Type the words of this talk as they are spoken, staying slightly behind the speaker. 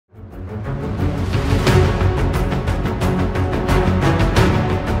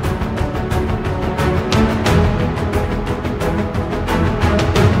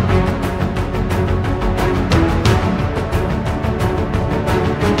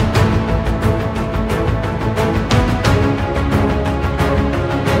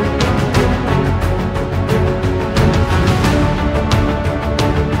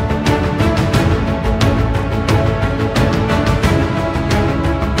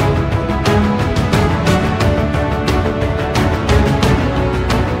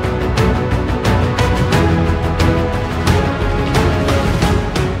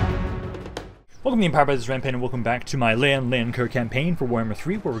Welcome to the Empire by this Rampaned, and welcome back to my Louen Leoncoeur campaign for Warhammer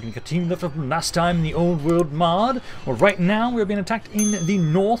 3, where we're going to continue left from last time in the Old World mod. Well, right now we're being attacked in the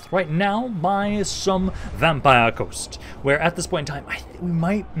north, right now, by some vampire coast. Where at this point in time, we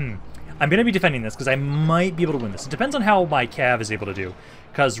might... I'm going to be defending this, because I might be able to win this. It depends on how my cav is able to do.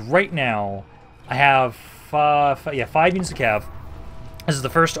 Because right now, I have 5 units of cav. This is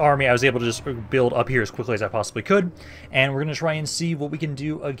the first army I was able to just build up here as quickly as I possibly could, and we're going to try and see what we can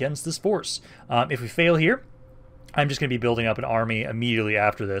do against this force. If we fail here, I'm just going to be building up an army immediately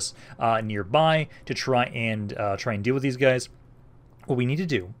after this nearby to try and deal with these guys. What we need to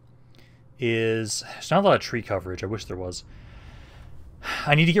do is... There's not a lot of tree coverage. I wish there was.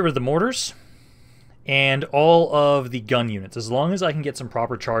 I need to get rid of the mortars and all of the gun units. As long as I can get some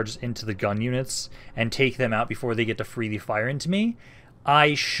proper charges into the gun units and take them out before they get to freely fire into me,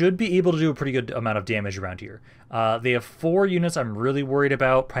 I should be able to do a pretty good amount of damage around here. They have 4 units I'm really worried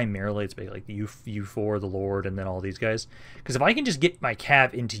about. Primarily, it's like the U4, the Lord, and then all these guys. Because if I can just get my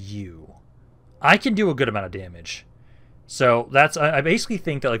cav into you, I can do a good amount of damage. So that's... I basically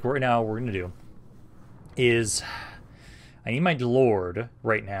think that like right now what we're going to do is... I need my Lord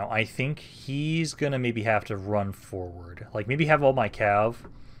right now. I think he's going to maybe have to run forward. Like maybe have all my cav.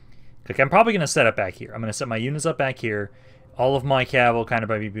 Like I'm probably going to set up back here. I'm going to set my units up back here. All of my cav will kind of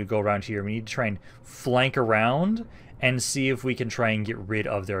maybe go around here. We need to try and flank around and see if we can try and get rid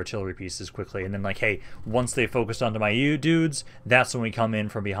of their artillery pieces quickly. And then like, hey, once they focused onto my dudes, that's when we come in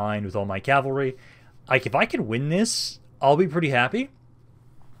from behind with all my cavalry. Like if I can win this, I'll be pretty happy.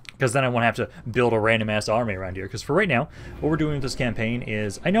 Because then I won't have to build a random-ass army around here. Because for right now, what we're doing with this campaign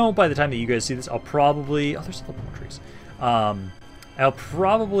is... I know by the time that you guys see this, I'll probably... Oh, there's a couple more trees. I'll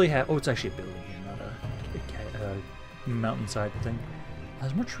probably have... Oh, it's actually a building here, not a mountainside thing.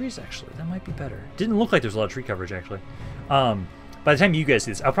 There's more trees, actually. That might be better. Didn't look like there's a lot of tree coverage, actually. By the time you guys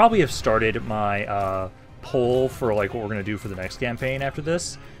see this, I'll probably have started my poll for like what we're going to do for the next campaign after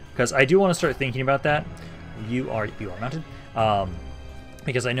this. Because I do want to start thinking about that. You are mounted.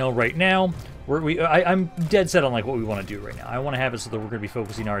 Because I know right now, I'm dead set on like what we want to do right now. I want to have it so that we're going to be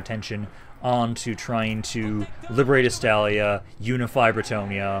focusing our attention onto trying to liberate Estalia, unify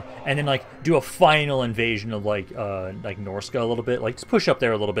Bretonia, and then like do a final invasion of like Norska a little bit. Like just push up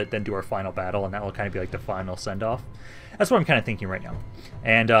there a little bit, then do our final battle, and that will kind of be like the final send-off. That's what I'm kind of thinking right now.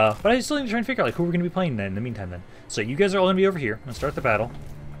 And but I still need to try and figure out like who we're going to be playing then in the meantime then. So you guys are all going to be over here. I'm going to start the battle.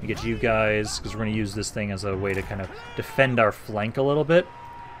 We get you guys, because we're going to use this thing as a way to kind of defend our flank a little bit.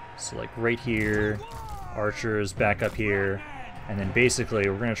 So like right here, archers back up here, and then basically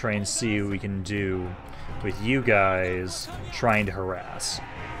we're going to try and see what we can do with you guys trying to harass.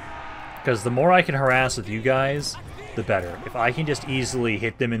 Because the more I can harass with you guys, the better. If I can just easily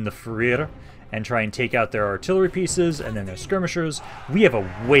hit them in the rear and try and take out their artillery pieces and then their skirmishers, we have a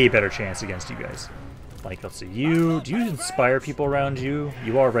way better chance against you guys. Like, let's see, do you inspire people around you?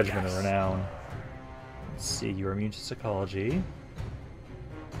 You are a regiment of renown. Let's see, you are immune to psychology.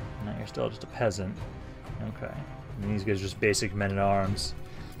 No, you're still just a peasant. Okay. And these guys are just basic men-at-arms.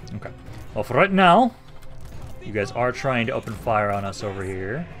 Okay. Well, for right now, you guys are trying to open fire on us over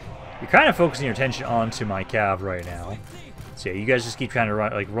here. You're kind of focusing your attention onto my cav right now. So yeah, you guys just keep trying to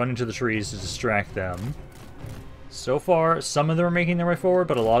run into the trees to distract them. So far, some of them are making their way forward,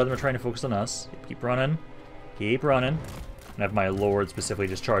 but a lot of them are trying to focus on us. Keep running. Keep running. And I have my Lord specifically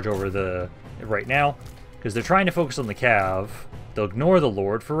just charge over the... right now. Because they're trying to focus on the cav. They'll ignore the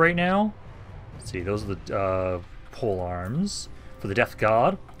Lord for right now. Let's see, those are the pole arms for the Death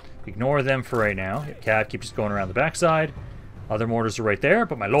God. Ignore them for right now. Cav keeps just going around the backside. Other mortars are right there,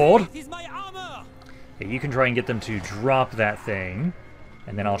 but my Lord... Okay, you can try and get them to drop that thing.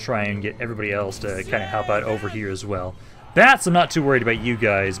 And then I'll try and get everybody else to kind of help out over here as well. Bats, I'm not too worried about you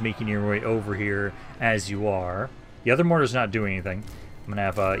guys making your way over here as you are. The other mortar's not doing anything. I'm going to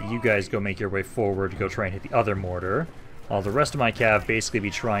have you guys go make your way forward to go try and hit the other mortar. While the rest of my cav basically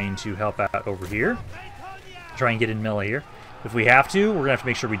be trying to help out over here. Try and get in melee here. If we have to, we're going to have to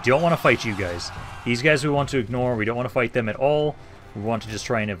make sure we don't want to fight you guys. These guys we want to ignore. We don't want to fight them at all. We want to just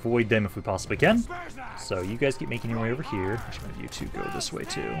try and avoid them if we possibly can. So you guys keep making your way over here. Actually, I'm going to have you two go this way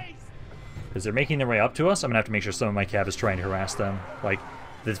too. Because they're making their way up to us. I'm going to have to make sure some of my cav is trying to harass them. Like,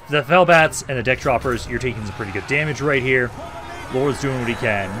 the Fellbats and the Deck Droppers, you're taking some pretty good damage right here. Lord's doing what he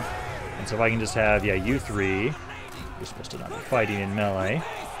can. And so if I can just have, yeah, you three. You're supposed to not be fighting in melee.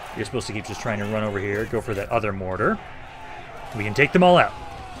 You're supposed to keep just trying to run over here. Go for that other mortar. We can take them all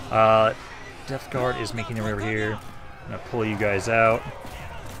out. Death Guard is making their way over here. I'm going to pull you guys out.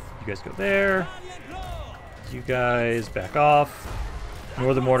 You guys go there. You guys back off.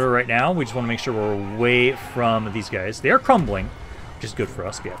 Ignore the mortar right now. We just want to make sure we're away from these guys. They are crumbling. which is good for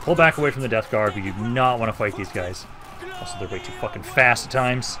us. But yeah, pull back away from the Death Guard. We do not want to fight these guys. Also, they're way too fucking fast at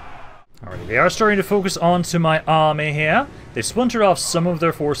times. Alrighty, they are starting to focus onto my army here. They've splintered off some of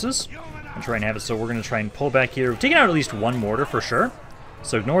their forces. I'm trying to have it so we're going to try and pull back here. We've taken out at least one mortar for sure.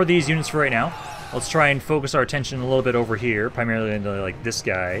 So ignore these units for right now. Let's try and focus our attention a little bit over here, primarily into like this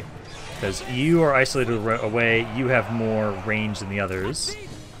guy. Because you are isolated away, you have more range than the others.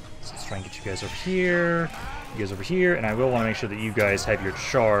 So let's try and get you guys over here, you guys over here, and I will want to make sure that you guys have your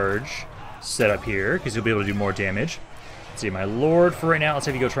charge set up here, because you'll be able to do more damage. Let's see, my lord for right now, let's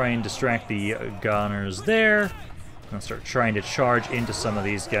have you go try and distract the gunners there. I'll start trying to charge into some of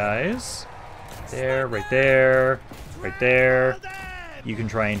these guys. There, right there, right there. You can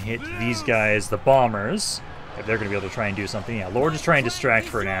try and hit these guys, the bombers, if they're going to be able to try and do something. Yeah, lord is trying to distract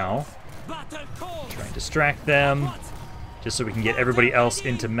for now. Try and distract them, just so we can get everybody else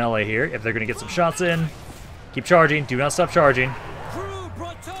into melee here. If they're going to get some shots in, keep charging. Do not stop charging.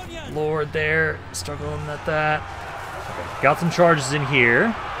 Lord there, struggling at that. Okay, got some charges in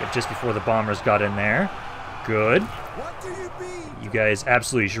here, just before the bombers got in there. Good. You guys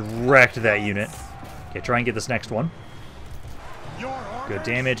absolutely just wrecked that unit. Okay, try and get this next one. Good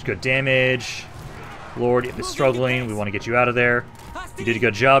damage, good damage. Lord, if it's struggling, we want to get you out of there. You did a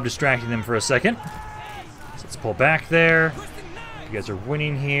good job distracting them for a second. So let's pull back there. You guys are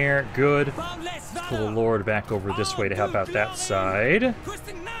winning here. Good. Let's pull the Lord back over this way to help out that side.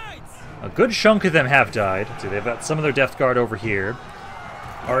 A good chunk of them have died. So they've got some of their Death Guard over here.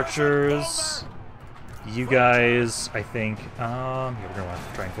 Archers. You guys, I think... yeah, we're going to want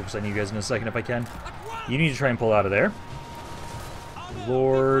to try and focus on you guys in a second if I can. You need to try and pull out of there.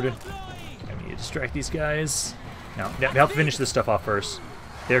 Lord. I need to distract these guys. Now to finish this stuff off first.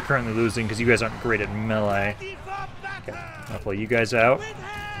 They're currently losing because you guys aren't great at melee. Okay, I'll play you guys out.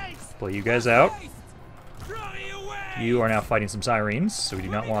 Play you guys out. You are now fighting some sirens, so we do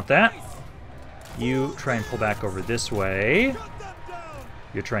not want that. You try and pull back over this way.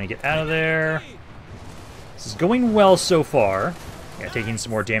 You're trying to get out of there. This is going well so far. Yeah, taking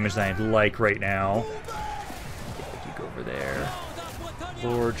some more damage than I'd like right now. You go over there.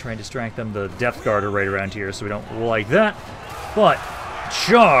 Lord, try and distract them. The Death Guard are right around here, so we don't like that. But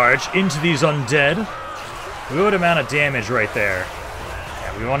charge into these undead. Good amount of damage right there.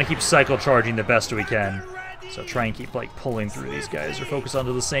 Yeah, we want to keep cycle charging the best we can. So try and keep like pulling through these guys or focus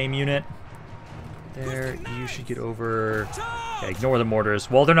onto the same unit. There, you should get over. Okay, ignore the mortars.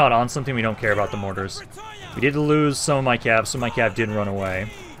 Well, they're not on something, we don't care about the mortars. We did lose some of my cav, so my cav did run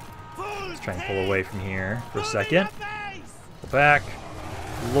away. Let's try and pull away from here for a second. Pull back.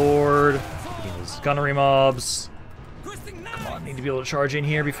 Lord, getting these gunnery mobs. Come on, need to be able to charge in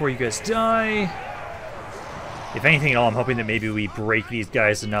here before you guys die. If anything at all, I'm hoping that maybe we break these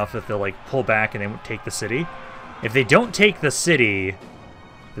guys enough that they'll like pull back and they won't take the city. If they don't take the city,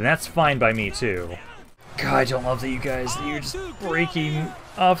 then that's fine by me too. God, I don't love that you guys, you're just breaking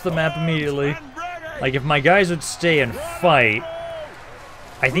off the map immediately. Like if my guys would stay and fight,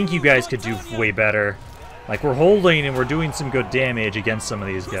 I think you guys could do way better. Like, we're holding and we're doing some good damage against some of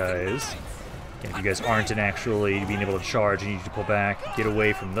these guys. And if you guys aren't in actually being able to charge, you need to pull back, get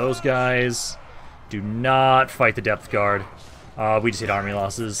away from those guys. Do not fight the Depth Guard. We just hit army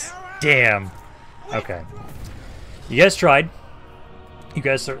losses. Damn. Okay. You guys tried. You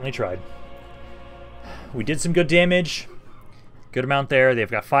guys certainly tried. We did some good damage. Good amount there. They've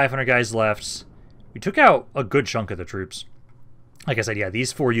got 500 guys left. We took out a good chunk of the troops. Like I said, yeah,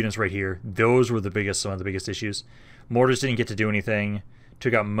 these 4 units right here, those were some of the biggest issues. Mortars didn't get to do anything.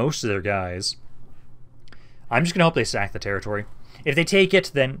 Took out most of their guys. I'm just going to hope they sack the territory. If they take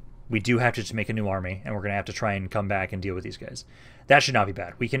it, then we do have to just make a new army, and we're going to have to try and come back and deal with these guys. That should not be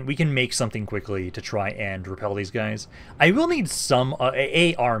bad. We can make something quickly to try and repel these guys. I will need some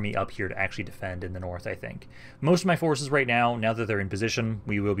a army up here to actually defend in the north, I think. Most of my forces right now that they're in position,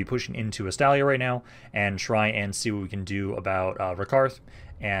 we will be pushing into Astalia right now and try and see what we can do about Rakarth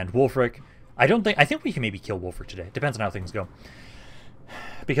and Wulfric. I think we can maybe kill Wulfric today. Depends on how things go.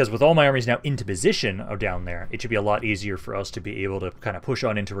 Because with all my armies now into position down there, it should be a lot easier for us to be able to kind of push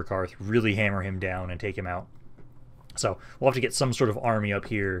on into Rakarth, really hammer him down and take him out. So we'll have to get some sort of army up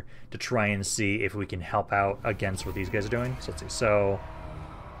here to try and see if we can help out against what these guys are doing. So let's see. So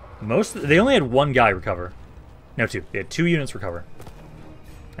they only had 1 guy recover. No, 2. They had 2 units recover.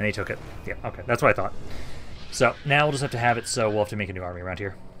 And they took it. Yeah, okay. That's what I thought. So now we'll just have to have it, so we'll have to make a new army around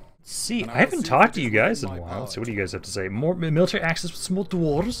here. Let's see, I haven't talked to you guys in a while. Let's see, what do you guys have to say? More military access with small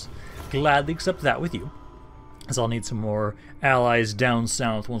dwarves. Gladly accept that with you. As I'll need some more allies down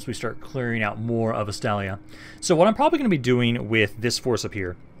south once we start clearing out more of Astalia. So what I'm probably going to be doing with this force up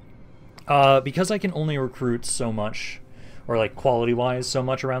here, because I can only recruit so much or like quality-wise so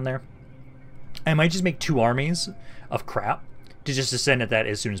much around there. I might just make 2 armies of crap to just descend at that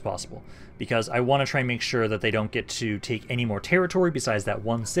as soon as possible, because I want to try and make sure that they don't get to take any more territory besides that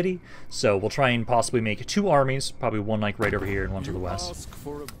one city. So we'll try and possibly make 2 armies, probably one like right over here and one to the west.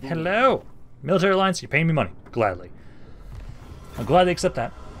 Hello! Military alliance, you're paying me money. Gladly. I'll gladly accept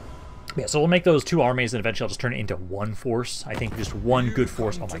that. Yeah, so we'll make those 2 armies, and eventually I'll just turn it into 1 force. I think just 1 good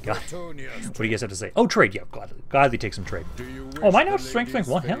force. Oh my god. What do you guys have to say? Oh, trade. Yeah, gladly take some trade. Oh, am I now strength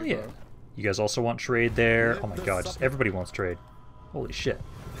 1? Hell yeah. You guys also want trade there? Oh my god, just everybody wants trade. Holy shit.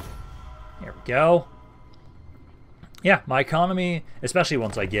 There we go. Yeah, my economy, especially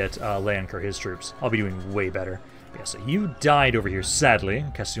once I get Leoncoeur, his troops, I'll be doing way better. Yeah, so you died over here, sadly.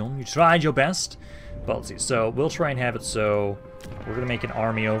 Castillon, you tried your best. But let's see, so we'll try and have it so we're going to make an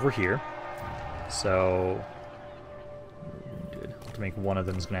army over here. So, to make one of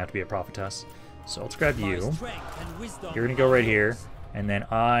them is going to have to be a prophetess. So let's grab you. You're going to go right here. And then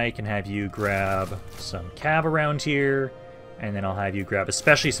I can have you grab some cav around here. And then I'll have you grab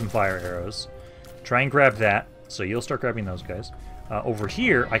especially some fire arrows. Try and grab that. So you'll start grabbing those guys. Over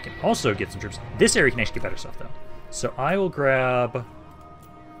here, I can also get some troops. This area can actually get better stuff, though. So I will grab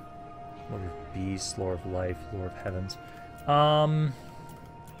Lord of Beasts, Lord of Life, Lord of Heavens.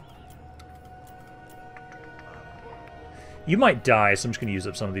 You might die, so I'm just going to use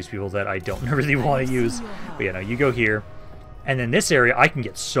up some of these people that I don't really want to use. But yeah, no, you go here. And then this area, I can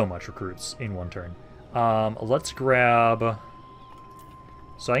get so much recruits in one turn. Let's grab...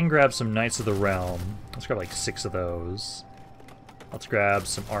 So I can grab some Knights of the Realm. Let's grab like 6 of those. Let's grab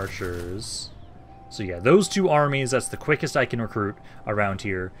some archers. So yeah, those 2 armies, that's the quickest I can recruit around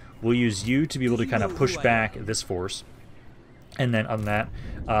here. We'll use you to be able to kind of push back this force. And then on that,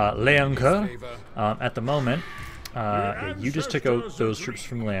 Leoncoeur, at the moment, yeah, you just took out those troops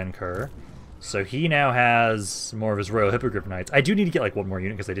from Leoncoeur. So he now has more of his Royal Hippogriff Knights. I do need to get like 1 more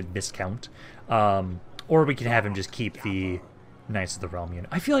unit because I did miscount. Or we can have him just keep the Knights of the Realm unit.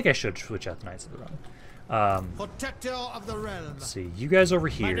 I feel like I should switch out the Knights of the Realm. Let's see, you guys over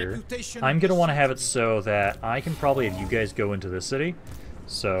here. I'm going to want to have it so that I can probably have you guys go into this city.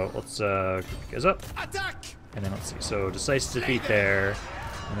 So let's group you guys up. And then let's see, so decisive defeat there.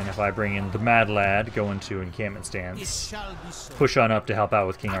 And then if I bring in the Mad Lad, go into encampment stance. Push on up to help out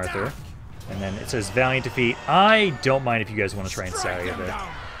with King Arthur. And then it says valiant defeat. I don't mind if you guys want to try and sally a bit.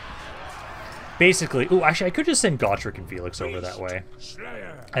 Basically, ooh, actually, I could just send Gotrek and Felix over that way.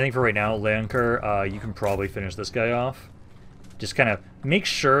 I think for right now, Leoncoeur, you can probably finish this guy off. Just kind of make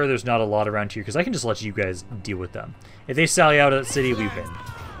sure there's not a lot around here, because I can just let you guys deal with them. If they sally out of that city, we win.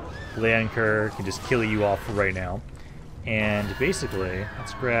 Leoncoeur can just kill you off right now. And basically,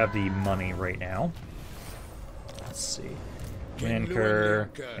 let's grab the money right now. Let's see. Leoncoeur,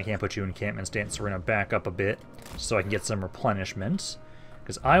 I can't put you in encampment stance, so we're going to back up a bit so I can get some replenishment.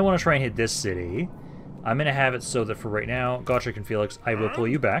 Because I want to try and hit this city. I'm going to have it so that for right now, Gotrek and Felix, I will pull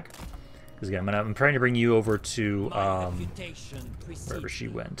you back. Because again, I'm trying to bring you over to wherever she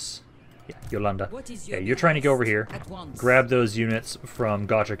went. Yeah, Yolanda. Yeah, you're trying to go over here, grab those units from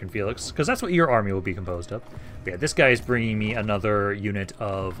Gotrek and Felix, because that's what your army will be composed of. But yeah, this guy is bringing me another unit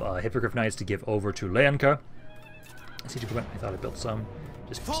of Hippogriff Knights to give over to Leoncoeur. I thought I built some.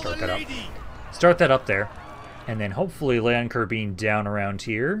 Just start that up. Start that up there. And then hopefully Leoncoeur being down around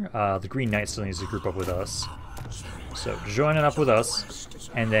here, the Green Knight still needs to group up with us. So join it up with us,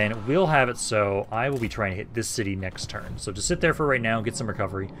 and then we'll have it so I will be trying to hit this city next turn. So just sit there for right now, get some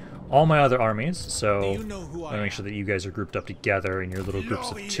recovery. All my other armies, so I'm going to make sure that you guys are grouped up together in your little groups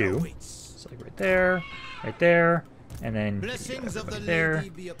of 2. So like right there, and then right there.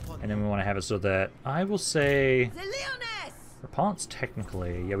 And then we want to have it so that I will say... Rapon's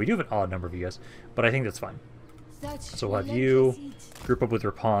technically... Yeah, we do have an odd number of you guys, but I think that's fine. So we'll have you group up with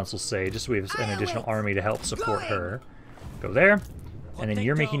Rapon's, we'll say, just so we have an additional army to help support her. Go there, and then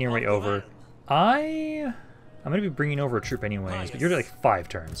you're making your way over. I'm going to be bringing over a troop anyways, but you're like 5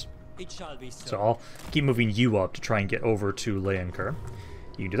 turns. So I'll keep moving you up to try and get over to Leoncoeur.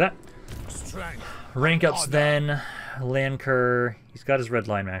 You can do that. Rank ups then. Leoncoeur, he's got his red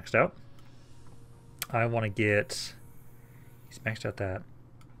line maxed out. I want to get... He's maxed out that.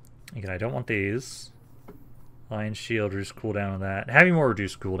 Again, I don't want these. Lion Shield, reduce cooldown on that. Having more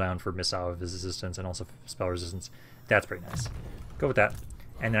reduced cooldown for missile resistance and also spell resistance, that's pretty nice. Go with that.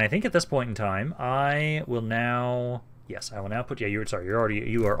 And then I think at this point in time, I will now... Yes, I will now put... Yeah, you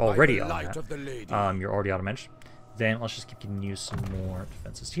are already on that. You're already auto mensch. Then let's just keep giving you some more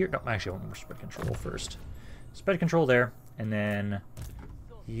defenses here. No, actually, I want more spread control first. Spread control there. And then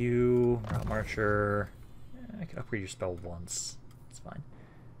you... Route Marcher... I can upgrade your spell once. It's fine.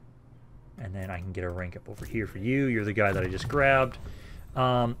 And then I can get a rank up over here for you. You're the guy that I just grabbed.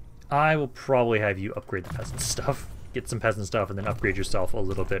 I will probably have you upgrade the peasant stuff. Get some peasant stuff and then upgrade yourself a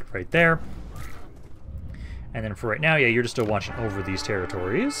little bit right there. And then for right now, yeah, you're just still watching over these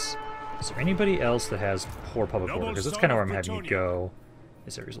territories. Is there anybody else that has poor public order? Because that's kind of where I'm having you go.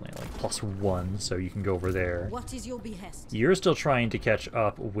 This area's only like +1, so you can go over there. What is your behest? You're still trying to catch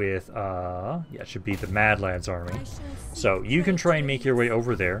up with, yeah, it should be the Mad Lad's army. So you can try and make your way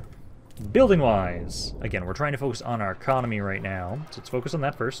over there. Building-wise, again, we're trying to focus on our economy right now, so let's focus on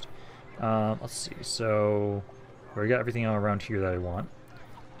that first. Let's see, so we got everything around here that I want.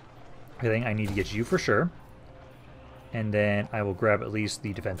 Everything I need to get you for sure. And then I will grab at least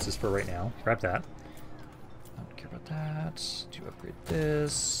the defenses for right now. Grab that. I don't care about that. To upgrade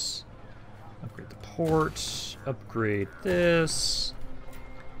this. Upgrade the port. Upgrade this.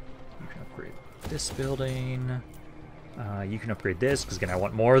 You can upgrade this building. You can upgrade this, because again, I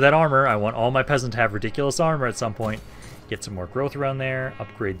want more of that armor. I want all my peasants to have ridiculous armor at some point. Get some more growth around there.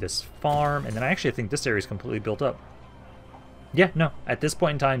 Upgrade this farm. And then I actually think this area is completely built up. Yeah, no. At this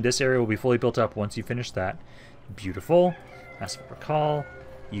point in time, this area will be fully built up once you finish that. Beautiful. Massive recall.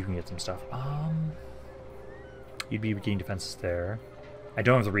 You can get some stuff. You'd be getting defenses there. I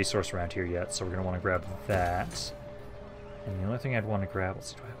don't have the resource around here yet, so we're going to want to grab that. And the only thing I'd want to grab...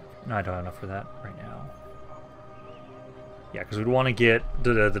 Let's see, do I have... No, I don't have enough for that right now. Yeah, because we'd want to get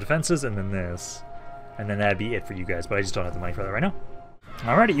the defenses and then this. And then that'd be it for you guys, but I just don't have the money for that right now.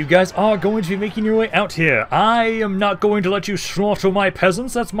 Alrighty, you guys are going to be making your way out here. I am not going to let you slaughter my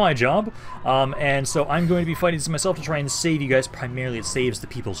peasants, that's my job. And so I'm going to be fighting this myself to try and save you guys. Primarily it saves the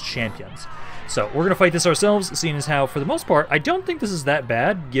people's champions. So we're going to fight this ourselves, seeing as how, for the most part, I don't think this is that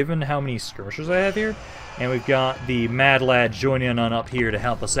bad, given how many skirmishers I have here. And we've got the Mad Lad joining on up here to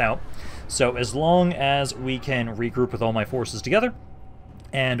help us out. So as long as we can regroup with all my forces together,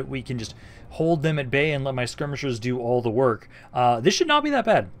 and we can just hold them at bay and let my skirmishers do all the work, this should not be that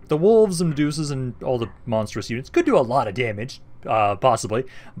bad. The wolves and Medusas and all the monstrous units could do a lot of damage, possibly,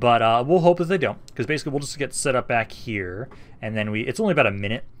 but we'll hope that they don't, because basically we'll just get set up back here, and then it's only about a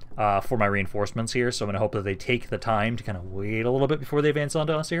minute for my reinforcements here, so I'm going to hope that they take the time to kind of wait a little bit before they advance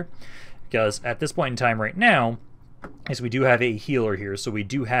onto us here, because at this point in time right now, we do have a healer here, so we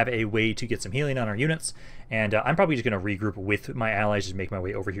do have a way to get some healing on our units, and I'm probably just going to regroup with my allies, just make my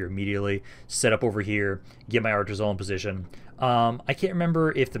way over here immediately, set up over here, get my archers all in position. I can't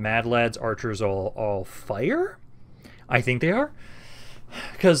remember if the Mad Lad's archers all fire? I think they are,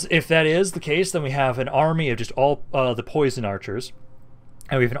 because if that is the case, then we have an army of just all the poison archers,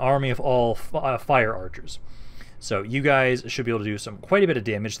 and we have an army of all fire archers. So you guys should be able to do quite a bit of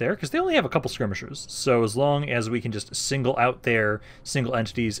damage there, because they only have a couple skirmishers. So as long as we can just single out their single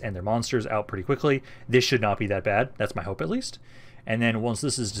entities and their monsters out pretty quickly, this should not be that bad. That's my hope, at least. And then once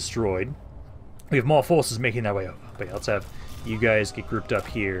this is destroyed, we have more forces making their way over. But yeah, let's have you guys get grouped up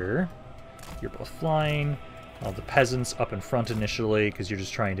here. You're both flying. All the peasants up in front initially, because you're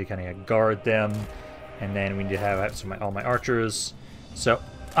just trying to kind of guard them. And then we need to have all my archers. So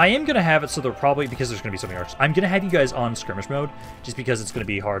I am going to have it so they're probably, because there's going to be so many archers, I'm going to have you guys on skirmish mode, just because it's going to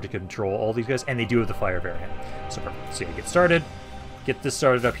be hard to control all these guys, and they do have the fire variant. So perfect. So you get started, get this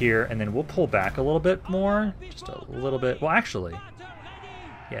started up here, and then we'll pull back a little bit more, just a little bit. Well, actually,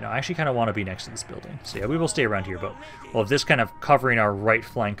 yeah, no, I actually kind of want to be next to this building. So yeah, we will stay around here, but we'll have this kind of covering our right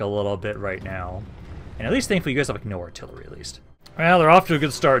flank a little bit right now. And at least, thankfully, you guys have like no artillery at least. Well, they're off to a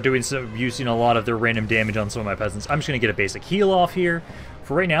good start using a lot of their random damage on some of my peasants. I'm just going to get a basic heal off here.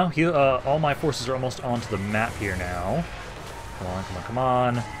 For right now, all my forces are almost onto the map here now. Come on, come on, come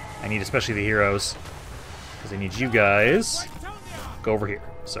on. I need especially the heroes, because I need you guys. Go over here.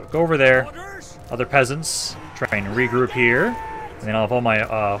 So go over there. Other peasants, try and regroup here. And then I'll have all my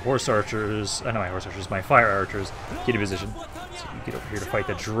horse archers, not my horse archers, my fire archers get in position. So you get over here to fight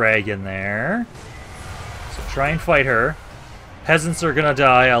the dragon there. So try and fight her. Peasants are going to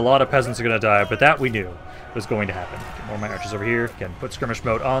die. A lot of peasants are going to die, but that we knew was going to happen. Get more of my archers over here. Again, put skirmish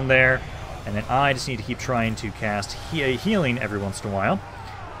mode on there. And then I just need to keep trying to cast healing every once in a while.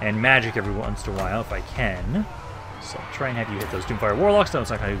 And magic every once in a while if I can. So I'll try and have you hit those Doomfire Warlocks.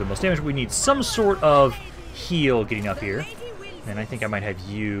 That's not going to do the most damage. We need some sort of heal getting up here. And I think I might have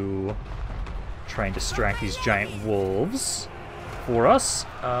you try and distract these giant wolves for us.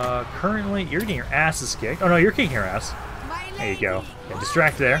 Currently, you're getting your asses kicked. Oh no, you're kicking your ass. There you go. Yeah,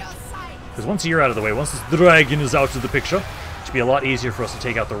 distract there. Because once you're out of the way, once this dragon is out of the picture, it should be a lot easier for us to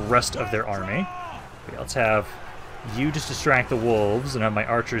take out the rest of their army. But yeah, let's have you just distract the wolves, and have my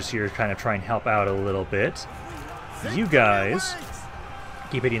archers here kind of try and help out a little bit. You guys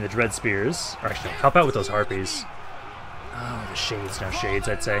keep hitting the dread spears. Or actually, help out with those harpies. Oh, the shades. No shades,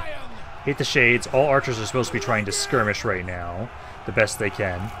 I'd say. Hit the shades. All archers are supposed to be trying to skirmish right now, the best they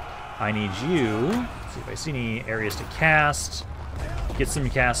can. I need you. Let's see if I see any areas to cast. Get some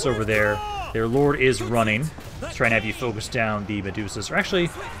casts over there. Their lord is running. Let's try and have you focus down the Medusas. Or actually,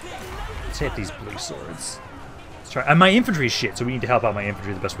 let's hit these blue swords. Let's try. My infantry's shit, so we need to help out my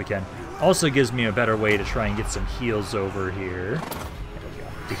infantry the best we can. Also gives me a better way to try and get some heals over here. There we go.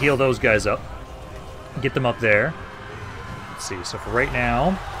 To heal those guys up. Get them up there. Let's see. So for right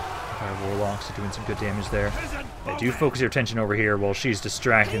now, our warlocks are doing some good damage there. I do focus your attention over here while she's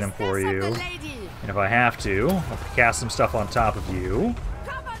distracting them for you. And if I have to, I'll cast some stuff on top of you.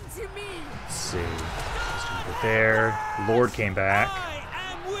 Let's see. Let's do it there. Lord came back.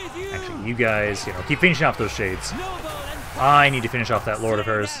 Actually, you guys, you know, keep finishing off those shades. I need to finish off that Lord of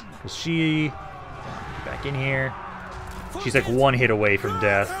hers. Because she... Get back in here. She's like one hit away from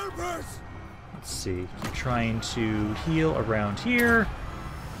death. Let's see. Keep trying to heal around here.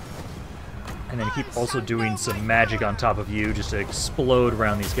 And then keep also doing some magic on top of you just to explode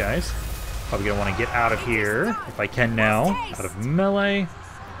around these guys. Probably going to want to get out of here, if I can now. Out of melee.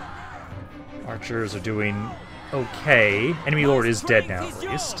 Archers are doing okay. Enemy Lord is dead now, at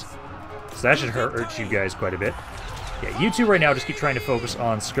least. So that should hurt you guys quite a bit. Yeah, you two right now just keep trying to focus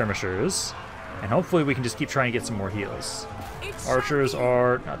on skirmishers. And hopefully we can just keep trying to get some more heals. Archers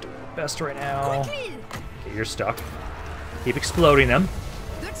are not doing the best right now. Okay, you're stuck. Keep exploding them.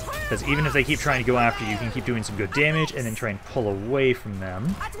 Because even if they keep trying to go after you, you can keep doing some good damage and then try and pull away from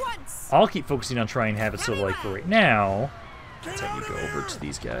them. I'll keep focusing on trying to have it so like for right now. Let's have you go over to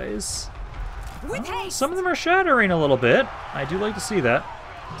these guys. Oh, some of them are shattering a little bit. I do like to see that.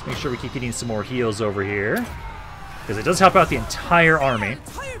 Let's make sure we keep getting some more heals over here. Because it does help out the entire army.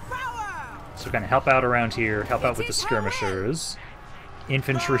 So kind of help out around here, help out with the skirmishers.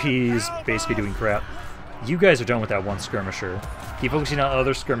 Infantry's basically doing crap. You guys are done with that one skirmisher. Keep focusing on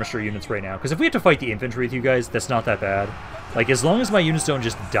other skirmisher units right now. Because if we have to fight the infantry with you guys, that's not that bad. Like, as long as my units don't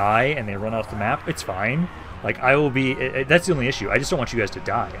just die and they run off the map, it's fine. Like, I will be... that's the only issue. I just don't want you guys to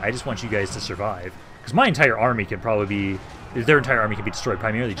die. I just want you guys to survive. Because my entire army can probably be... Their entire army can be destroyed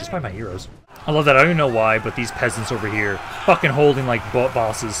primarily just by my heroes. I love that. I don't know why, but these peasants over here fucking holding like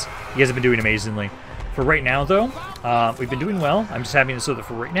bosses. You guys have been doing amazingly. For right now, though, we've been doing well. I'm just having it so that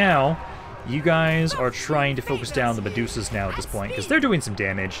for right now... You guys are trying to focus down the Medusas now at this point, because they're doing some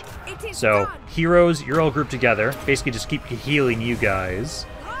damage. So, heroes, you're all grouped together. Basically, just keep healing you guys.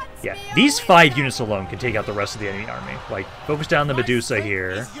 Yeah, these 5 units alone can take out the rest of the enemy army. Like, focus down the Medusa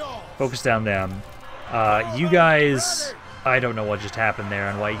here. Focus down them. You guys... I don't know what just happened there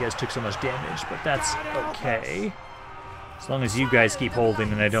and why you guys took so much damage, but that's okay. As long as you guys keep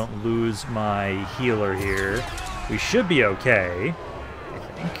holding and I don't lose my healer here, we should be okay, I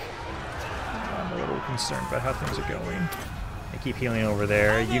think. I'm a little concerned about how things are going. I keep healing over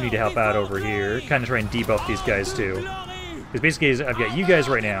there. You need to help out over here. Kind of try and debuff these guys too. Because basically, I've got you guys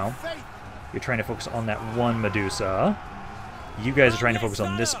right now. You're trying to focus on that one Medusa. You guys are trying to focus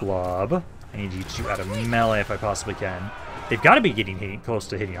on this blob. I need you to shoot out of melee if I possibly can. They've got to be getting close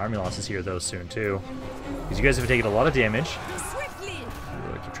to hitting army losses here, though, soon, too. Because you guys have taken a lot of damage.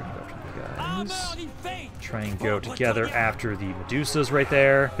 Keep trying to go after you guys. Try and go together after the Medusas right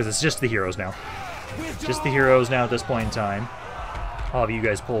there. Because it's just the heroes now. Just the heroes now at this point in time. All of you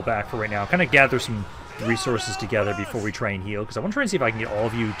guys pull back for right now. Kind of gather some resources together before we try and heal. Because I want to try and see if I can get all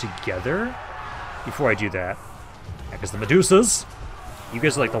of you together before I do that. Because the Medusas, you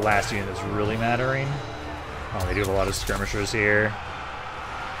guys are like the last unit that's really mattering. Oh, they do have a lot of skirmishers here.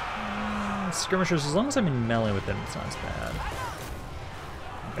 Skirmishers, as long as I'm in melee with them, it's not as bad.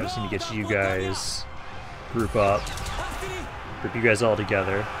 I just need to get you guys group up. Group you guys all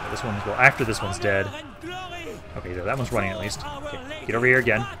together. This one's, well, after this one's dead. Okay, that one's running at least. Okay, get over here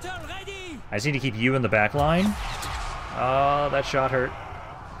again. I just need to keep you in the back line. Oh, that shot hurt.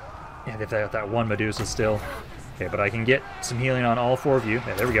 Yeah, they've got that one Medusa still. Okay, but I can get some healing on all 4 of you.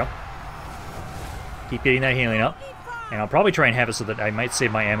 Yeah, there we go. Keep getting that healing up. And I'll probably try and have it so that I might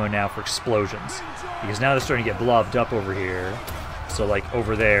save my ammo now for explosions. Because now they're starting to get blobbed up over here. So, like,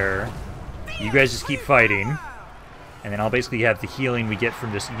 over there. You guys just keep fighting. And then I'll basically have the healing we get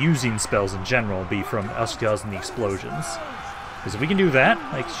from just using spells in general be from us causing the explosions. Because if we can do that,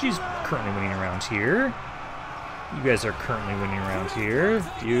 like, she's currently winning around here. You guys are currently winning around here.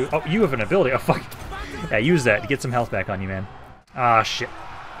 Oh, you have an ability. Oh, fuck. Yeah, use that to get some health back on you, man. Ah, shit.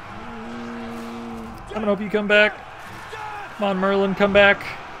 I'm gonna hope you come back. Come on, Merlin, come back.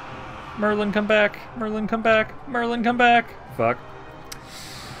 Merlin, come back. Merlin, come back. Merlin, come back. Fuck.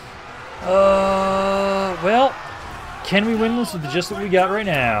 Well, can we win this with just what we got right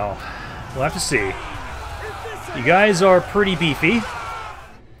now? We'll have to see. You guys are pretty beefy.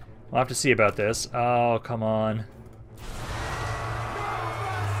 We'll have to see about this. Oh, come on.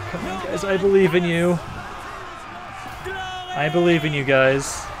 Come on, guys. I believe in you. I believe in you,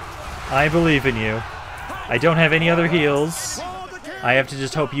 guys. I believe in you. I don't have any other heals. I have to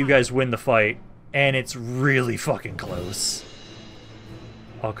just hope you guys win the fight. And it's really fucking close.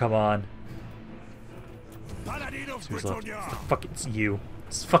 Oh, come on. Who's left? It's you.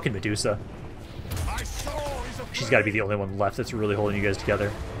 It's fucking Medusa. She's got to be the only one left that's really holding you guys together.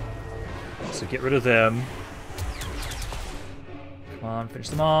 So get rid of them. Come on, finish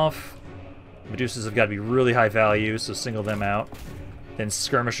them off. Medusas have got to be really high value, so single them out. Then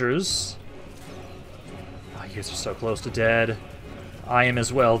skirmishers. Oh, you guys are so close to dead. I am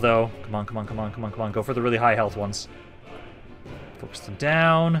as well, though. Come on, come on, come on, come on, come on. Go for the really high health ones. Focus them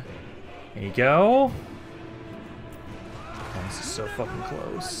down. There you go. Oh, this is so fucking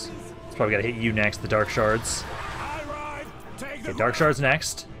close. It's probably got to hit you next, the Dark Shards. Okay, Dark Shards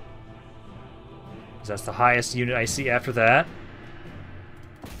next. Because that's the highest unit I see after that.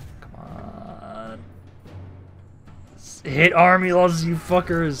 Come on. Hit army losses, you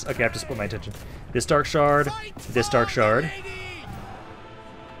fuckers. Okay, I have to split my attention. This Dark Shard, this Dark Shard.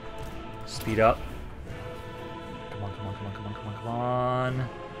 Speed up. Come on, come on, come on, come on, come on, come on.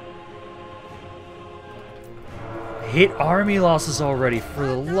 Hit army losses already, for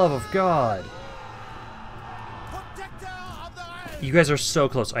the love of God. You guys are so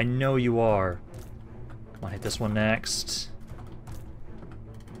close. I know you are. Come on, hit this one next.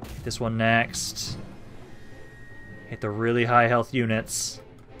 Hit this one next. Hit the really high health units.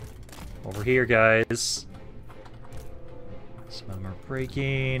 Over here, guys. Some of them are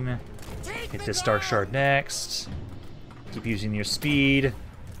breaking. Hit this Dark Shard next. Keep using your speed.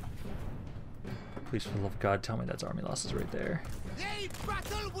 Please, for the love of God, tell me that's army losses right there.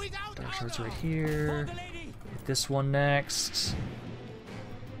 Dark Shard's right here. Hit this one next.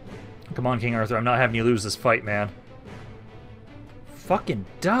 Come on, King Arthur. I'm not having you lose this fight, man. Fucking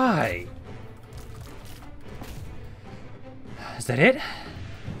die. Is that it?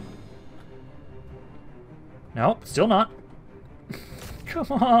 Nope, still not.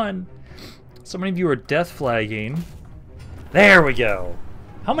 Come on. So many of you are death flagging. There we go.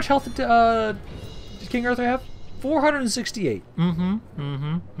 How much health did King Arthur have? 468.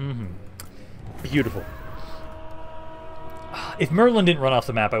 Beautiful. If Merlin didn't run off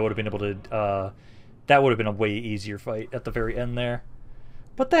the map, I would have been able to... that would have been a way easier fight at the very end there.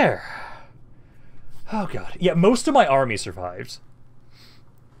 But there. Oh, God. Yeah, most of my army survived.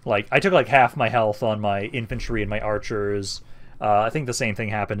 Like, I took like half my health on my infantry and my archers. I think the same thing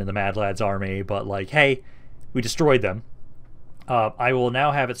happened in the Mad Lad's army, but like, hey, we destroyed them. I will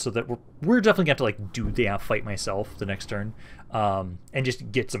now have it so that we're definitely going to have to like do the fight myself the next turn, and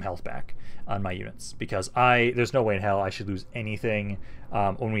just get some health back on my units, because there's no way in hell I should lose anything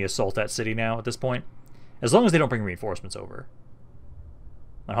when we assault that city now at this point, as long as they don't bring reinforcements over.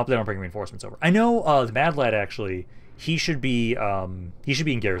 I hope they don't bring reinforcements over. I know the Mad Lad actually, he should be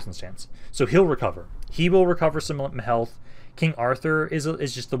in garrison stance, so he'll recover. He will recover some health. King Arthur is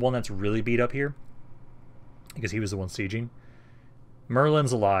just the one that's really beat up here, because he was the one sieging.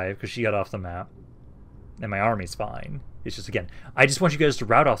 Merlin's alive because she got off the map, and my army's fine. It's just, again, I just want you guys to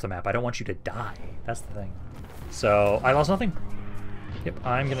rout off the map. I don't want you to die. That's the thing. So I lost nothing. Yep,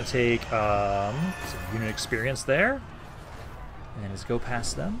 I'm gonna take some unit experience there, and just go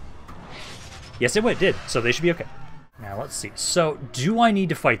past them. Yes, it did. So they should be okay. Now let's see. So do I need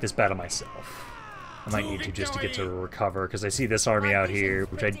to fight this battle myself? I might need to just to get to recover, because I see this army out here,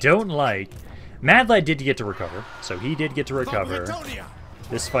 which I don't like. Mad Lad did get to recover, so he did get to recover.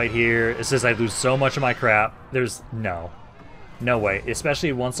 This fight here, it says I lose so much of my crap. There's no way.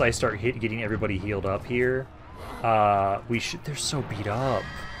 Especially once I start getting everybody healed up here. They're so beat up.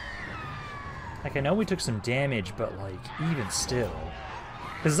 Like, I know we took some damage, but like, even still.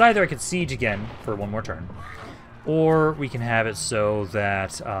 Because it's either I could siege again for one more turn, or we can have it so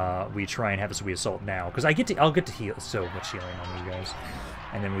that we try and have it so we assault now. Because I'll get to heal so much healing on you guys.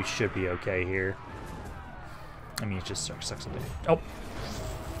 And then we should be okay here. I mean, it just sucks a bit. Oh.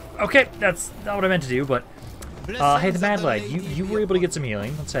 Okay, that's not what I meant to do, but... hey, the Mad Lad, you were able to get some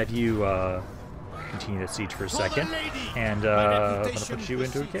healing. Let's have you continue that siege for a second. And I'm going to put you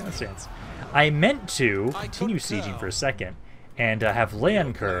into a cannon stance. I meant to continue sieging for a second and have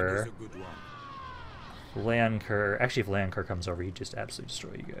Leoncoeur... Actually, if Leoncoeur comes over, he'd just absolutely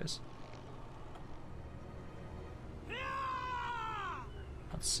destroy you guys.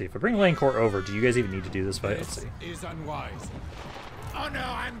 Let's see, if I bring Leoncoeur over, do you guys even need to do this fight? Let's see. Is unwise. Honor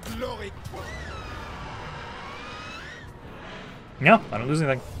and glory. No, I don't lose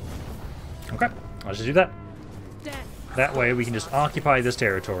anything. Okay, I'll just do that. That way we can just occupy this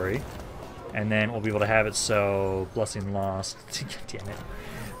territory, and then we'll be able to have it so... Blessing lost. Damn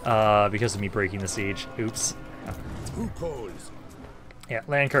it. Because of me breaking the siege. Oops. Who calls? Yeah,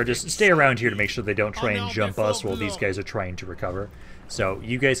 Leoncoeur, just stay around here to make sure they don't try and jump us while these guys are trying to recover. So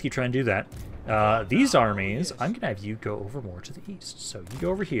you guys keep trying to do that. These armies, I'm going to have you go over more to the east. So you go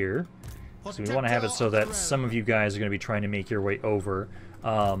over here. So we want to have it so that some of you guys are going to be trying to make your way over.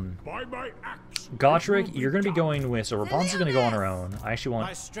 Gotrek, you're going to be going with... So Rapunzel's going to go on her own. I actually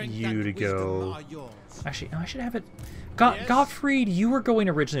want you to go... Actually, no, I should have it... Gottfried, you were going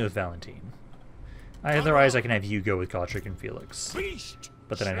originally with Valentine. Otherwise, I can have you go with Gotrek and Felix.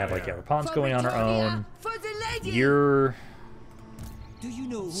 But then I'd have, like, Rapunzel going on her own. You're...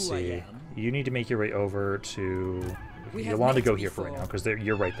 Let's see. You need to make your way over to... Yolanda, go here for right now, because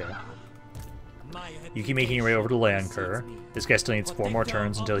you're right there. You keep making your way over to Leoncoeur. This guy still needs 4 more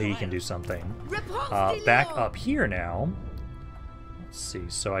turns until he can do something. Back up here now. Let's see.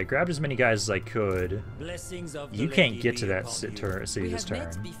 So I grabbed as many guys as I could. You can't get to that city this turn.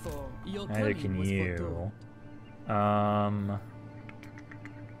 Neither can you. I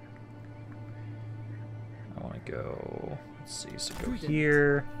want to go... Let's see. So go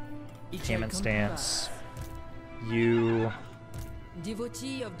here. Encampment stance. You...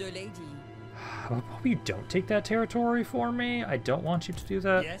 Devotee of the lady. I hope you don't take that territory for me. I don't want you to do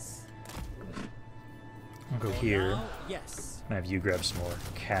that. Yes. I'll go here. Yes. I'm gonna have you grab some more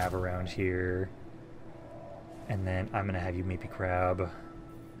cav around here. And then I'm gonna have you maybe grab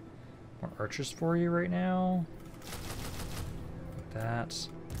more archers for you right now. Like that.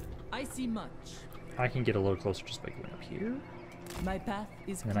 I see much. I can get a little closer just by going up here. My path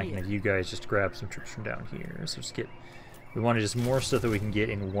is and then I can have you guys just grab some troops from down here. So just get... We wanted just more stuff that we can get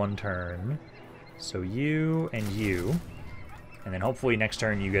in one turn. So you and you. And then hopefully next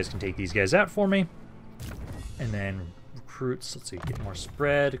turn you guys can take these guys out for me. And then recruits, let's see, get more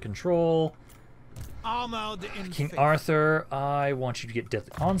spread, control. King Arthur, I want you to get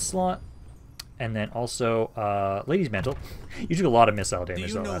Deathly Onslaught. And then also Lady's Mantle. You took a lot of missile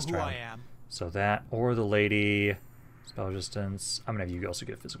damage though last turn. So that, or the Lady... Spell resistance. I'm gonna have you also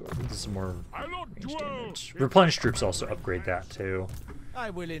get physical. This is some more range damage. Replenish troops also upgrade that too.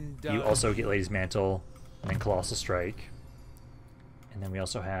 You also get Lady's Mantle and then Colossal Strike. And then we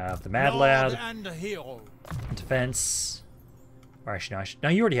also have the Mad Lad. Defense. Or actually, no,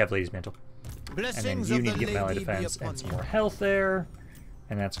 you already have Lady's Mantle. And then you need to get melee defense and some more health there.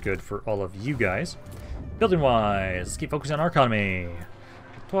 And that's good for all of you guys. Building wise, let's keep focusing on our economy.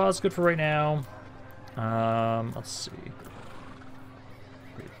 Twas good for right now. Let's see.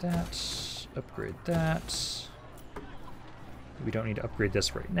 Upgrade that. Upgrade that. We don't need to upgrade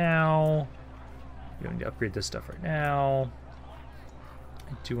this right now. We don't need to upgrade this stuff right now.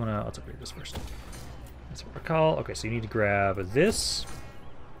 I do want to... Let's upgrade this first. That's what I recall. Okay, so you need to grab this.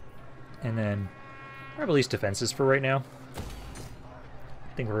 And then grab at least defenses for right now.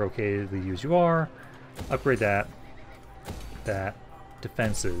 I think we're okay to use you are. Upgrade that. That.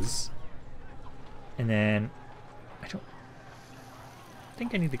 Defenses. And then, I don't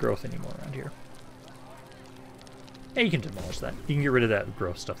think I need the growth anymore around here. Yeah, you can demolish that. You can get rid of that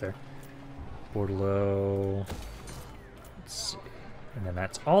growth stuff there. Bordelot. Let's see. And then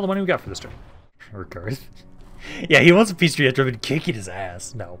that's all the money we got for this turn. Regard. Yeah, he wants a peace treaty after I've been kicking his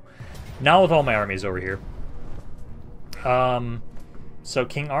ass. No. Not with all my armies over here. So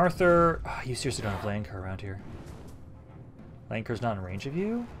King Arthur... Oh, you seriously don't have Leoncoeur around here. Leoncoeur's not in range of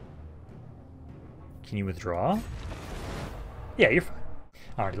you? Can you withdraw? Yeah, you're fine.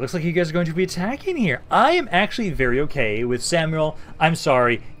 Alright, looks like you guys are going to be attacking here. I am actually very okay with Samuel. I'm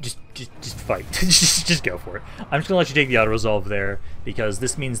sorry. Just fight. just go for it. I'm just going to let you take the auto-resolve there, because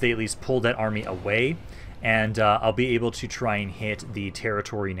this means they at least pull that army away. And I'll be able to try and hit the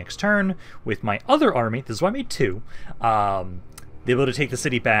territory next turn with my other army. This is why I made 2. They'll be able to take the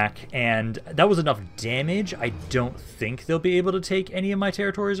city back, and that was enough damage. I don't think they'll be able to take any of my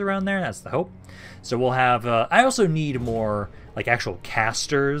territories around there. That's the hope. So we'll have... I also need more, like, actual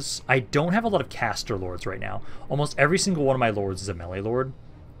casters. I don't have a lot of caster lords right now. Almost every single one of my lords is a melee lord.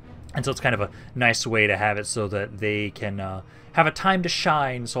 And so it's kind of a nice way to have it so that they can have a time to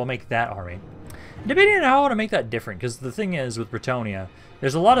shine, so I'll make that army. Depending on how I want to make that different, because the thing is, with Bretonnia,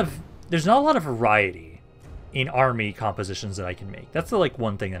 there's not a lot of variety in army compositions that I can make. That's the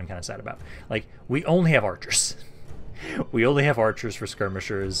one thing that I'm kind of sad about. Like, we only have archers. We only have archers for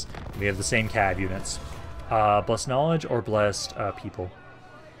skirmishers. We have the same cav units. Blessed knowledge or blessed people.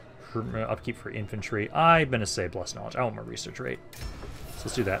 Upkeep for infantry. I'm gonna say blessed knowledge. I want my research rate. So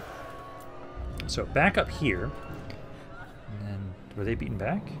let's do that. So back up here. And then, were they beaten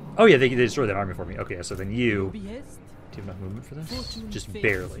back? Oh yeah, they destroyed that army for me. Okay, so then you Do you have enough movement for this? Just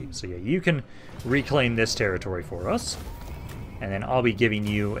barely. So yeah, you can reclaim this territory for us. And then I'll be giving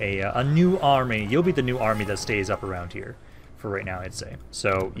you a new army. You'll be the new army that stays up around here for right now, I'd say.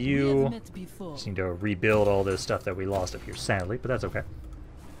 So you just need to rebuild all this stuff that we lost up here, sadly, but that's okay.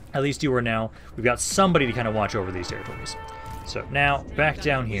 At least you are now, we've got somebody to kind of watch over these territories. So now, back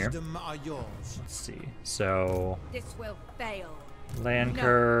down here. Let's see. So, This will fail.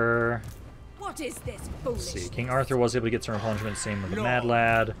 Leoncoeur. What is this Let's see. foolishness? King Arthur was able to get some replenishment, same with the Mad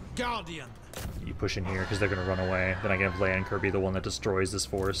Lad. Guardian. You push in here because they're going to run away. Then I can have Leoncoeur be the one that destroys this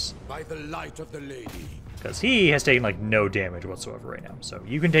force. By the light of the lady. Because he has taken, like, no damage whatsoever right now. So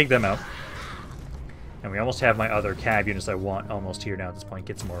you can take them out. And we almost have my other cab units I want almost here now at this point.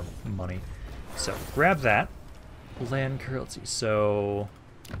 Get some more money. So, grab that. Leoncoeur, let's see. So,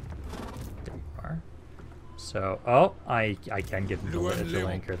 there you are. So, oh, I can get them to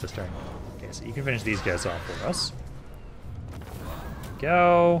Leoncoeur at this turn. Okay, so you can finish these guys off for us.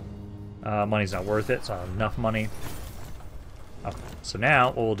 Go. Money's not worth it, so I have enough money. Okay, so now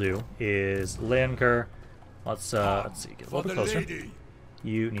what we'll do is Leoncoeur. Let's see, get a little bit closer.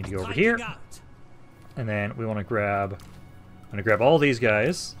 You need to go over here. And then we want to grab, I'm going to grab all these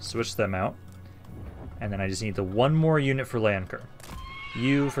guys, switch them out. And then I just need the one more unit for Leoncoeur.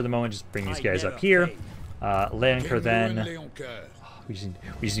 You, for the moment, just bring these guys up here. Leoncoeur then, we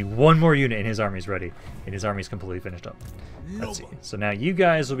just need one more unit and his army's ready. And his army's completely finished up. Let's see. So now you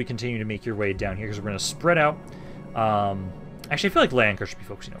guys will be continuing to make your way down here because we're going to spread out. Actually, I feel like Leoncoeur should be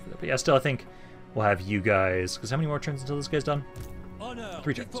focusing over there. But yeah, still, I think we'll have you guys, because how many more turns until this guy's done?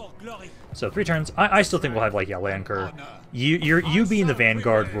 3 turns. So 3 turns. I still think we'll have, like, yeah, Leoncoeur. You being the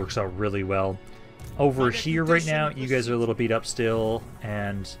vanguard works out really well. Over here right now, you guys are a little beat up still,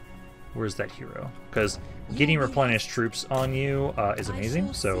 and where's that hero? Because getting replenished troops on you is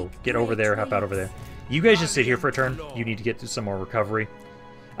amazing, so get over there, hop out over there. You guys just sit here for a turn. You need to get to some more recovery.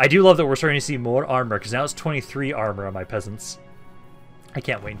 I do love that we're starting to see more armor, because now it's 23 armor on my peasants. I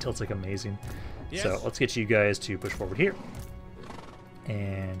can't wait until it's, like, amazing. Yes. So let's get you guys to push forward here.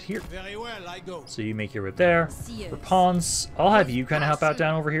 And here. Very well, I go. So you make your way there. For pawns, I'll have you kind of help out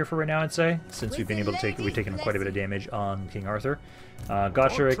down over here for right now, I'd say, since we've been able to take, we've taken quite a bit of damage on King Arthur.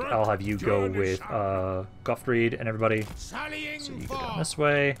 Gottschalk, I'll have you go with Gottfried and everybody. So you go down this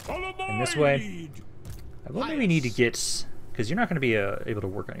way and this way. I will maybe need to get, because you're not going to be able to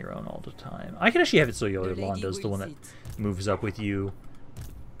work on your own all the time. I can actually have it so Yolanda's the one that moves up with you.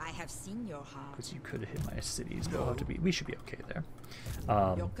 I have seen your heart. Because you could hit my cities, but we'll have to be, we should be okay there.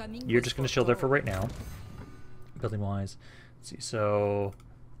 You're just going to chill there for right now. Building wise. Let's see, so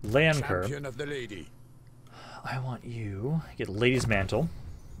Leoncoeur. I want you get Lady's Mantle.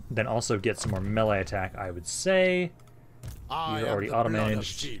 Then also get some more melee attack, I would say. You're already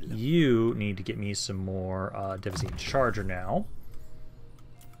auto-managed. You need to get me some more Devastating Charger now.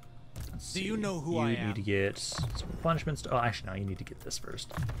 Do you know who I am? You need to get some punishments. Oh, actually, no, you need to get this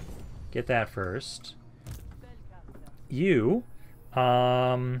first. Get that first. You,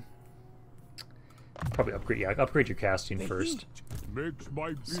 probably upgrade. Yeah, upgrade your casting first.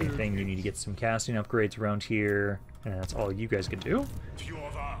 Same thing. You need to get some casting upgrades around here, and that's all you guys can do.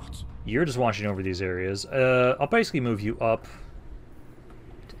 You're just watching over these areas. I'll basically move you up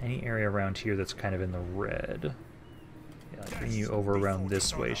to any area around here that's kind of in the red. Yeah, bring you over around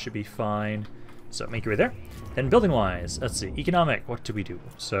this way should be fine. So make your way there. Then building-wise, let's see. Economic, what do we do?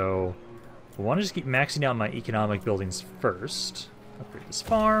 So we want to just keep maxing out my economic buildings first. Upgrade this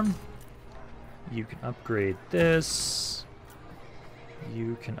farm. You can upgrade this.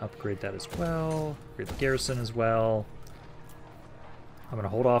 You can upgrade that as well. Upgrade the garrison as well. I'm going to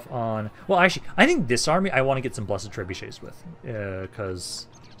hold off on... Well, actually, I think this army I want to get some Blessed Trebuchets with. Because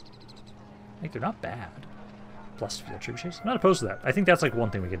I think they're not bad. Blessed Trebuchets? I'm not opposed to that. I think that's like one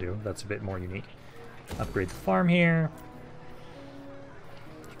thing we could do. That's a bit more unique. Upgrade the farm here.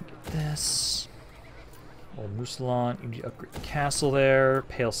 Get this. Old Moussalon. You need to upgrade the castle there.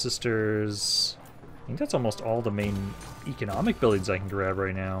 Pale Sisters. I think that's almost all the main economic buildings I can grab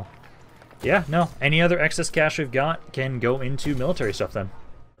right now. Yeah, no. Any other excess cash we've got can go into military stuff then.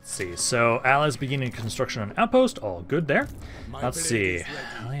 Let's see. So, allies beginning construction on outpost. All good there. Let's see.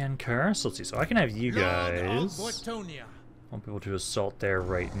 Leoncoeur. So let's see. So I can have you guys. Won't be able to assault there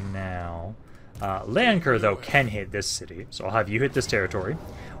right now. Leoncoeur, though, can hit this city. So I'll have you hit this territory.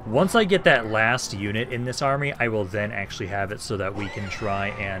 Once I get that last unit in this army, I will then actually have it so that we can try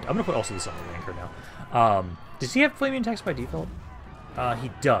and... I'm going to put also this on Leoncoeur now. Does he have flaming attacks by default?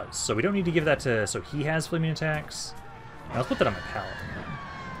 He does. So we don't need to give that to... So he has flaming attacks. Now let's put that on my paladin.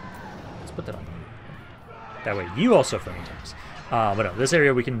 Let's put that on. That way you also have flaming attacks. But no, this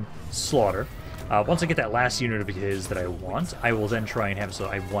area we can slaughter. Once I get that last unit of his that I want, I will then try and have, so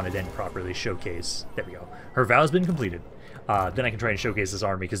I want to then properly showcase, there we go, her vow has been completed. Then I can try and showcase this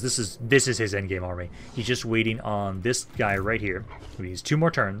army, because this is his endgame army. He's just waiting on this guy right here. He needs 2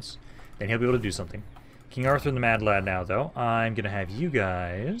 more turns, then he'll be able to do something. King Arthur and the Mad Lad now, though. I'm going to have you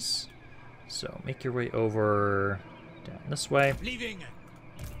guys, so make your way over down this way.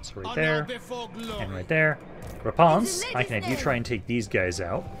 So right there, and right there. Rapunz, I can have you try and take these guys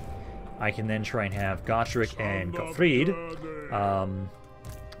out. I can then try and have Gotrek and Gottfried.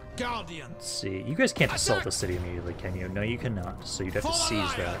 Let's see. You guys can't assault the city immediately, can you? No, you cannot. So you'd have to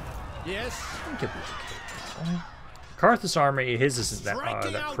seize that. Yes. I think it'll be okay. Karthus' army, his isn't that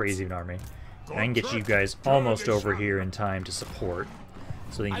crazy an army. And I can get you guys almost over here in time to support.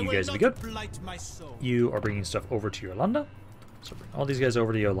 So I think you guys will be good. You are bringing stuff over to Yolanda. So bring all these guys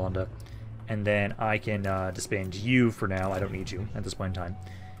over to Yolanda. And then I can disband you for now. I don't need you at this point in time.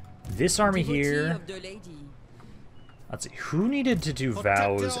 This army here... Let's see. Who needed to do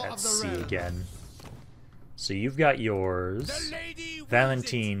vows at sea again? So you've got yours.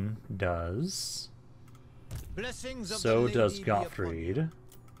 Valentine does. So does Gottfried.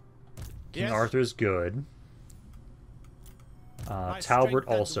 King Arthur's good. Talbot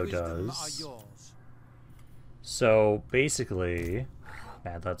also does. So basically...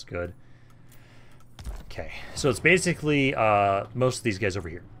 Man, that's good. Okay, so it's basically most of these guys over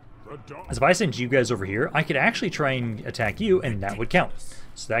here. As if I send you guys over here, I could actually try and attack you, and that would count.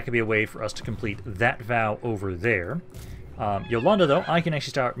 So that could be a way for us to complete that vow over there. Yolanda, though, I can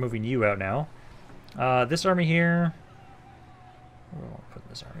actually start moving you out now. This army here... Where will I put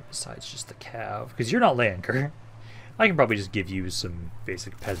this army besides just the cav? Because you're not Leoncoeur. I can probably just give you some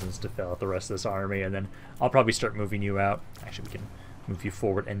basic peasants to fill out the rest of this army, and then I'll probably start moving you out. Actually, we can move you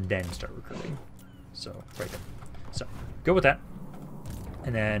forward and then start recruiting. So, right there. So, go with that.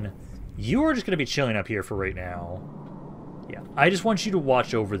 And then you are just going to be chilling up here for right now. Yeah, I just want you to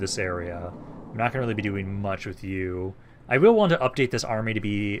watch over this area. I'm not going to really be doing much with you. I will want to update this army to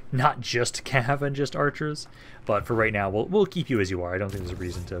be not just cav and just archers, but for right now, we'll keep you as you are. I don't think there's a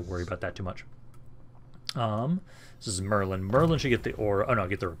reason to worry about that too much. This is Merlin. Merlin should get the aura. Oh no,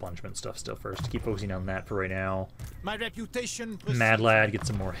 get the replenishment stuff still first. Keep focusing on that for right now. My reputation. Mad Lad, get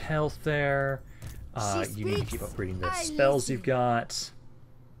some more health there. You need to keep upgrading the spells you've got.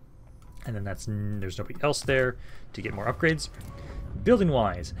 And then there's nobody else there to get more upgrades.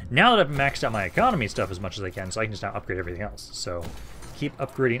 Building-wise, now that I've maxed out my economy stuff as much as I can, so I can just now upgrade everything else. So keep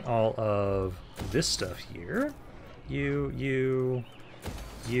upgrading all of this stuff here. You.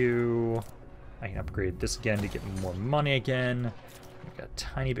 I can upgrade this again to get more money again. I've got a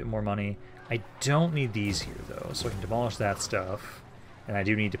tiny bit more money. I don't need these here, though, so I can demolish that stuff. And I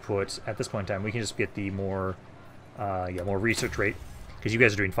do need to put, at this point in time, we can just get the more research rate, because you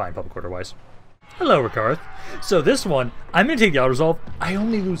guys are doing fine public order-wise. Hello, Ricarth. So this one, I'm going to take the auto-resolve. I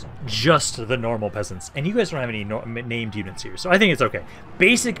only lose just the normal peasants, and you guys don't have any named units here, so I think it's okay.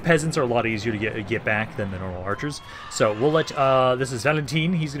 Basic peasants are a lot easier to get back than the normal archers. So we'll let, this is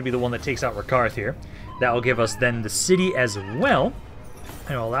Valentine. He's going to be the one that takes out Ricarth here. That will give us then the city as well,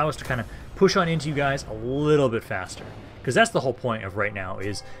 and it'll allow us to kind of push on into you guys a little bit faster. Because that's the whole point of right now,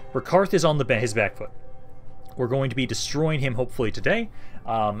 is Ricarth is on his back foot. We're going to be destroying him hopefully today.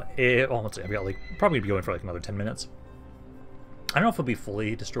 Let's see, I've got probably be going for like another 10 minutes. I don't know if he'll be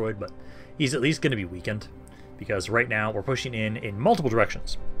fully destroyed, but he's at least going to be weakened. Because right now we're pushing in multiple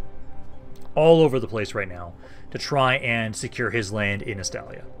directions. All over the place right now to try and secure his land in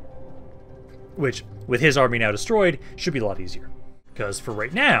Estalia. Which, with his army now destroyed, should be a lot easier. Because for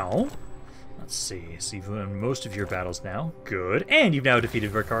right now... Let's see. So you've won most of your battles now. Good. And you've now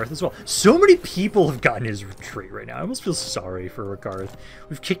defeated Ricarth as well. So many people have gotten his retreat right now. I almost feel sorry for Ricarth.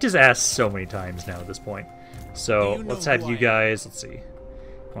 We've kicked his ass so many times now at this point. So let's have you guys... Let's see.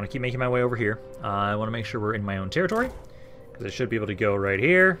 I want to keep making my way over here. I want to make sure we're in my own territory. Because I should be able to go right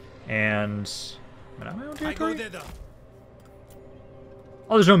here. And... Am I not in my own territory?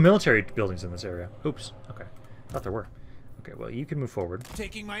 Oh, there's no military buildings in this area. Oops. Okay. I thought there were. Okay, well, you can move forward.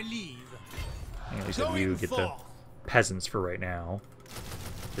 Taking my leave. At least have you get the peasants for right now.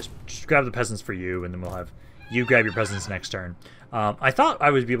 Just grab the peasants for you, and then we'll have you grab your peasants next turn. I thought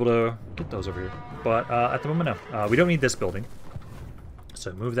I would be able to get those over here, but at the moment, no. We don't need this building.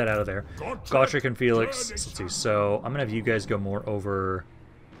 So move that out of there. Gotrek and Felix. Let's see. So I'm going to have you guys go more over...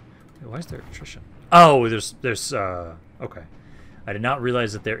 Why is there attrition? Oh, there's okay. I I did not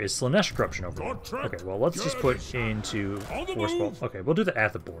realize that there is Slanesh corruption over there. Okay, well, let's just put into force ball. Okay, we'll do that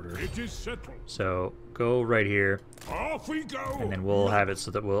at the border. So go right here, Off we go. and then we'll have it so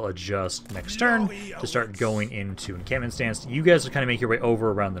that we'll adjust next turn to start going into encampment stance. You guys will kind of make your way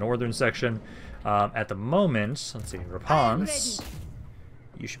over around the northern section. At the moment, let's see, Rampaned.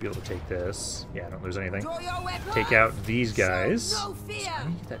 You should be able to take this. Yeah, don't lose anything. Take out these guys. So let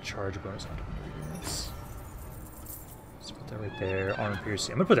me get that charge bonus onto units. Let's put that right there. Armor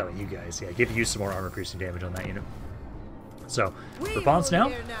piercing. I'm gonna put that on you guys. Yeah, give you some more armor piercing damage on that unit. So, Rampaned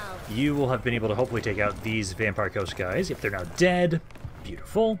now, you will have been able to hopefully take out these Vampire Coast guys. If they're now dead,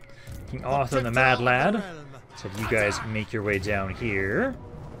 beautiful. King Arthur and the Mad Lad. So you guys make your way down here.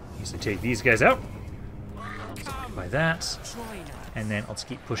 Easily take these guys out. By that. And then let's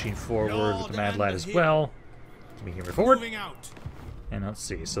keep pushing forward with the Mad Lad as well. Making your way forward. And let's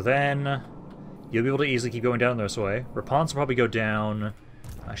see. So then you'll be able to easily keep going down this way. Rapans will probably go down.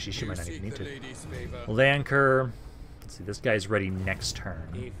 Actually, she might not even need to. Leoncoeur. Let's see. This guy's ready next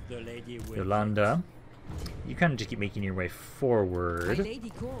turn. Yolanda. You kind of just keep making your way forward.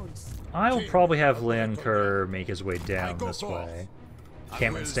 I will probably have Leoncoeur make his way down this way.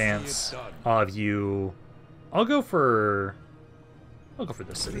 Encampment stance of you. I'll go for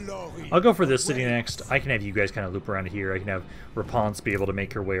this city. I'll go for this city next. I can have you guys kind of loop around here. I can have Rampaned be able to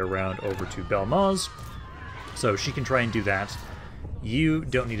make her way around over to Belmoz. So she can try and do that. You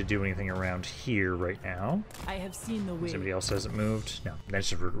don't need to do anything around here right now. I have seen the way. Somebody else hasn't moved. No, that's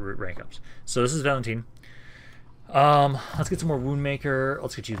just rank ups. So this is Valentine. Let's get some more Woundmaker.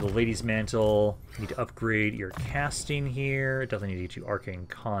 Let's get you the Lady's Mantle. You need to upgrade your casting here. Definitely need to get you Arcane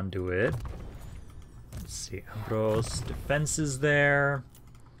Conduit. Let's see, Ambrose, defenses there.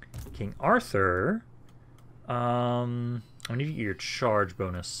 King Arthur. I'm gonna get your charge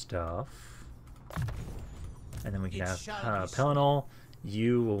bonus stuff. And then we can have Pelinal.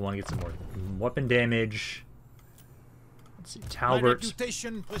 You will want to get some more weapon damage. Let's see, Talbot,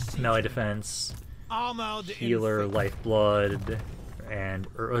 melee defense, healer, lifeblood, and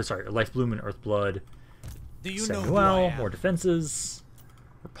life bloom and earthblood. Samuel, more defenses.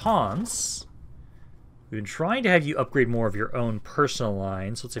 Rapans. We've been trying to have you upgrade more of your own personal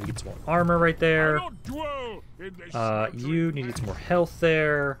line, so let's see if we get some more armor right there. You need to get some more health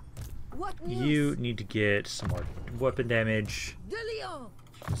there. You need to get some more weapon damage.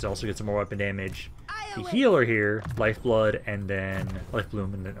 Let's also get some more weapon damage. The healer here, lifeblood, and then life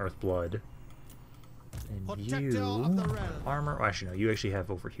bloom, and then earthblood. And you armor. Oh, actually, no, you actually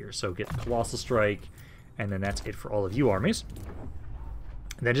have over here. So get colossal strike, and then that's it for all of you armies.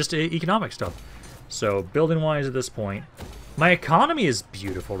 And then just economic stuff. So, building-wise at this point, my economy is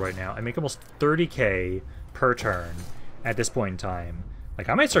beautiful right now. I make almost 30k per turn at this point in time. Like,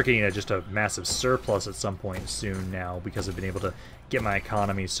 I might start getting just a massive surplus at some point soon now because I've been able to get my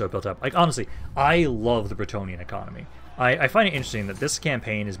economy so built up. Like, honestly, I love the Bretonian economy. I find it interesting that this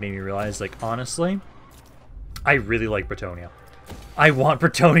campaign has made me realize, like, honestly, I really like Bretonia. I want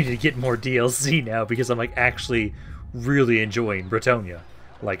Bretonia to get more DLC now because I'm, like, actually really enjoying Bretonia.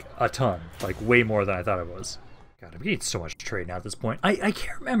 Like, a ton. Like, way more than I thought it was. God, I'm getting so much trade now at this point. I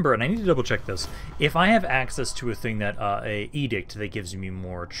can't remember, and I need to double check this. If I have access to a thing that, a edict that gives me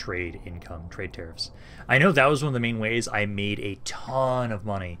more trade income, trade tariffs. I know that was one of the main ways I made a ton of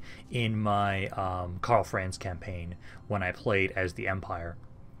money in my, Karl Franz campaign when I played as the Empire.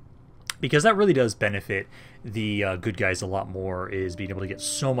 Because that really does benefit the, good guys a lot more, is being able to get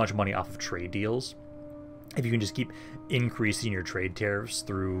so much money off of trade deals. If you can just keep increasing your trade tariffs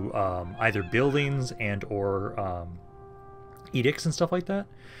through either buildings and or edicts and stuff like that,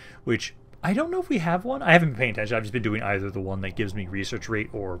 which I don't know if we have one. I haven't been paying attention. I've just been doing either the one that gives me research rate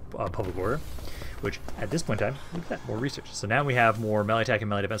or public order, which at this point in time, look at that, more research. So now we have more melee attack and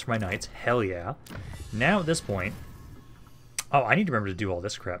melee defense for my knights. Hell yeah. Now at this point, oh, I need to remember to do all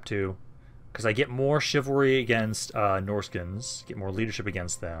this crap too, because I get more chivalry against Norskins, get more leadership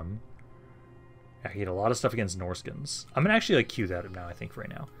against them. I get a lot of stuff against Norskins. I'm going to actually queue that up now, I think, right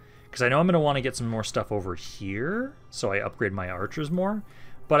now. Because I know I'm going to want to get some more stuff over here, so I upgrade my archers more.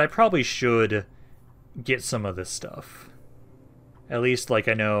 But I probably should get some of this stuff. At least, like,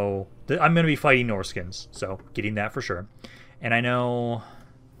 I know that I'm going to be fighting Norskins, so getting that for sure. And I know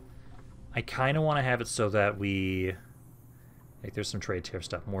I kind of want to have it so that we... Like, there's some trade tariff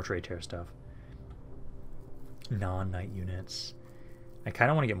stuff, more trade tariff stuff. Non-knight units. I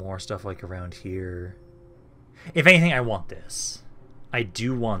kind of want to get more stuff like around here. If anything, I want this. I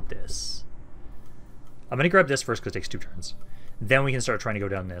do want this. I'm going to grab this first because it takes 2 turns. Then we can start trying to go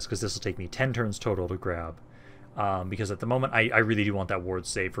down this because this will take me 10 turns total to grab. Because at the moment, I really do want that ward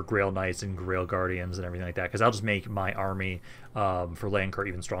save for Grail Knights and Grail Guardians and everything like that, because I'll just make my army for Leoncoeur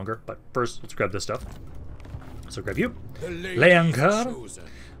even stronger. But first, let's grab this stuff. So grab you. Leoncoeur.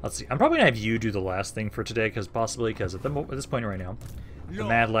 Let's see. I'm probably going to have you do the last thing for today, because at this point right now, the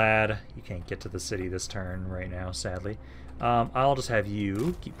Mad Lad, you can't get to the city this turn right now, sadly. I'll just have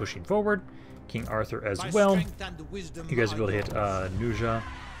you keep pushing forward. King Arthur as well. You guys will be able to hit Nuja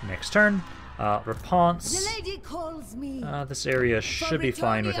next turn. Reponse. This area should be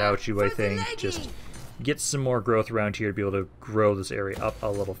fine without you, I think. Just get some more growth around here to be able to grow this area up a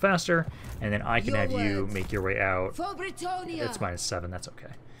little faster. And then I can have you make your way out. It's -7, that's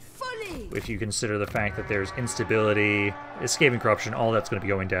okay. If you consider the fact that there's instability, escaping corruption, all that's going to be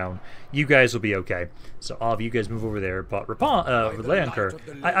going down, you guys will be okay. So all of you guys move over there. But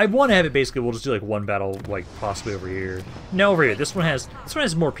Leoncoeur, I want to have it basically. We'll just do like one battle, like possibly over here. No, over here. This one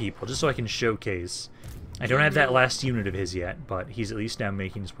has more people, just so I can showcase. I don't have that last unit of his yet, but he's at least now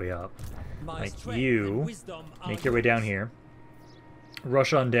making his way up. Like you, make your way down here.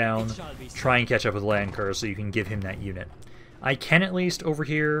 Rush on down. Try and catch up with Leoncoeur so you can give him that unit. I can at least over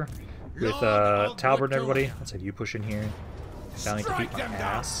here with Talbot and everybody. Let's have you push in here. Bounding to beat my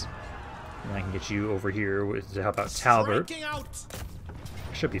ass. And I can get you over here to help out Talbot.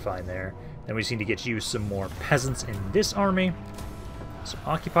 Should be fine there. Then we just need to get you some more peasants in this army. So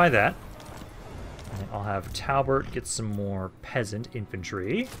occupy that. And then I'll have Talbot get some more peasant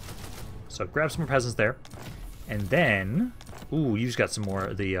infantry. So grab some more peasants there. And then, ooh, you just got some more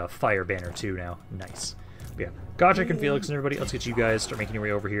of the fire banner too now. Nice. But yeah, Godric and Felix and everybody, let's get you guys, start making your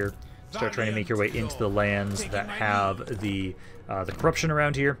way over here. Start trying to make your way into the lands that have the corruption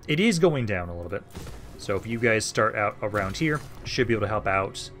around here. It is going down a little bit. So if you guys start out around here, should be able to help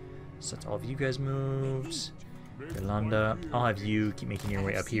out. So that's all of you guys moved. Yolanda, I'll have you keep making your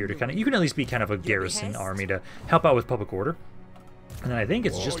way up here to kind of, you can at least be kind of a garrison army to help out with public order. And then I think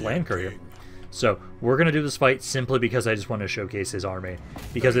it's just Leoncoeur here. So we're gonna do this fight simply because I just want to showcase his army,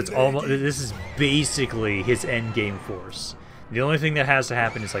 because it's almost, this is basically his end game force. The only thing that has to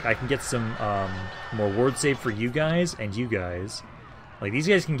happen is like I can get some more ward save for you guys and you guys. Like these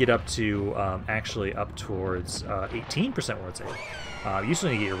guys can get up to actually up towards 18% ward save. You still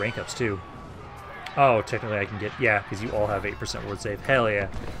need to get your rank ups too. Oh, technically I can get, yeah, because you all have 8% ward save. Hell yeah.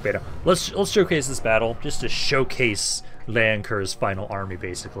 But let's showcase this battle just to showcase Leoncoeur's final army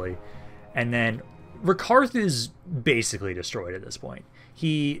basically. And then Rakarth is basically destroyed at this point.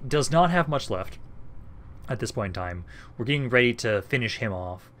 He does not have much left at this point in time. We're getting ready to finish him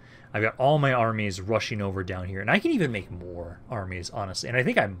off. I've got all my armies rushing over down here. And I can even make more armies, honestly. And I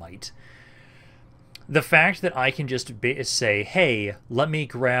think I might. The fact that I can just say, hey, let me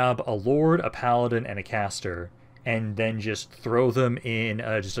grab a Lord, a Paladin, and a Caster, and then just throw them in,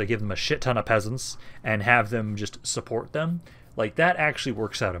 just to give them a shit ton of peasants, and have them just support them. Like, that actually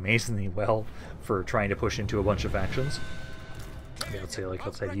works out amazingly well for trying to push into a bunch of factions. Yeah,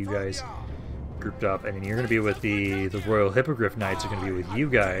 let's have you guys grouped up, and then you're going to be with the Royal Hippogriff Knights are going to be with you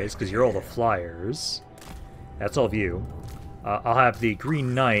guys, because you're all the flyers. That's all of you. I'll have the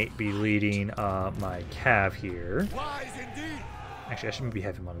Green Knight be leading my Cav here. Actually, I should maybe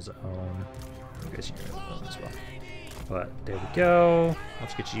have him on his own. You guys can have him on as well. But there we go.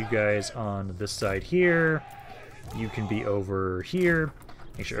 Let's get you guys on this side here. You can be over here.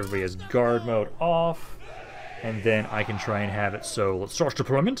 Make sure everybody has guard mode off. And then I can try and have it so let's start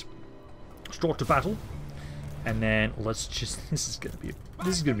deployment. Start to battle. And then let's just, this is gonna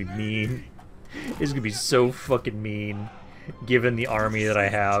be mean. This is gonna be so fucking mean given the army that I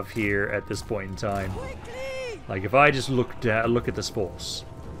have here at this point in time. Like if I just look at this force.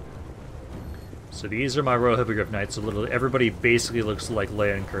 So these are my Royal Hippogriff Knights, so literally everybody basically looks like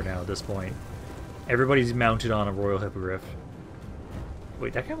Leoncoeur now at this point. Everybody's mounted on a Royal Hippogriff.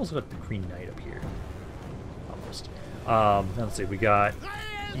 Wait, that guy almost got the Green Knight up here. Almost. Let's see, we got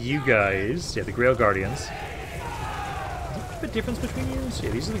you guys. Yeah, the Grail Guardians. Is there a bit difference between you? So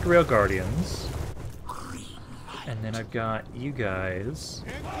yeah, these are the Grail Guardians. And then I've got you guys.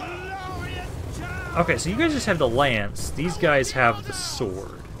 Okay, so you guys just have the lance. These guys have the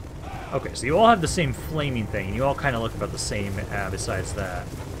sword. Okay, so you all have the same flaming thing, and you all kind of look about the same besides that.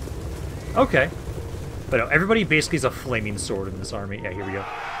 Okay. But no, everybody basically is a flaming sword in this army. Yeah, here we go.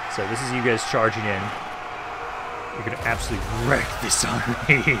 So this is you guys charging in. You're going to absolutely wreck this army.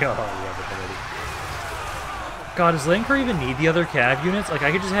 Oh, I love it already. God, does Leoncoeur even need the other cav units? Like,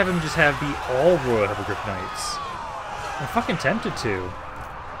 I could just have him be all Royal Hippogriff Knights. I'm fucking tempted to.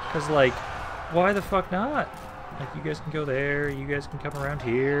 Because, like, why the fuck not? Like, you guys can go there. You guys can come around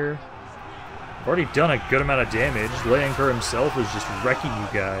here. I've already done a good amount of damage. Leoncoeur himself is just wrecking you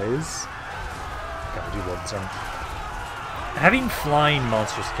guys. God, I do love this army. Having flying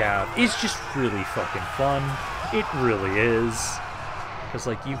monsters cap is just really fucking fun. It really is. Because,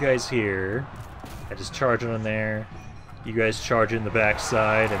 like, you guys here, I just charge on there. You guys charge in the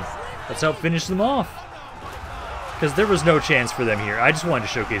backside, and let's help finish them off. Because there was no chance for them here. I just wanted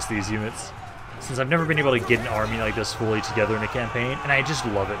to showcase these units, since I've never been able to get an army like this fully together in a campaign, and I just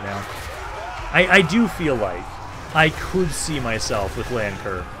love it now. I do feel like I could see myself with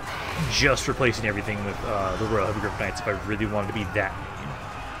Leoncoeur just replacing everything with the Royal Hippogriff Knights if I really wanted to be that mean.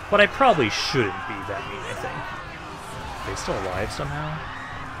 But I probably shouldn't be that mean, I think. Are they still alive somehow?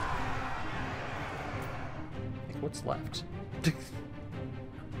 Like, what's left?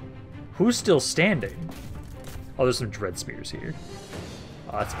 Who's still standing? Oh, there's some Dread Spears here.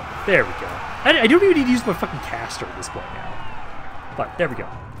 Oh, that's fine. There we go. I don't even need to use my fucking caster at this point now. But, there we go.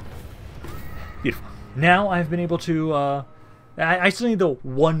 Beautiful. Now I've been able to, I still need the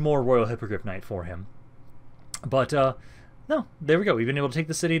one more Royal Hippogriff Knight for him. But, no, there we go. We've been able to take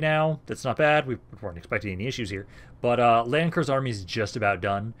the city now. That's not bad. We weren't expecting any issues here. But, Leoncoeur's army is just about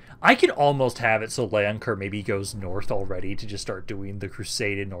done. I could almost have it so Leoncoeur maybe goes north already to just start doing the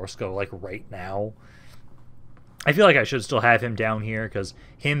Crusade in Norsko, like, right now. I feel like I should still have him down here, because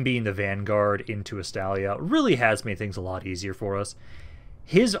him being the vanguard into Estalia really has made things a lot easier for us.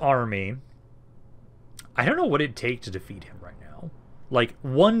 His army, I don't know what it'd take to defeat him right now. Like,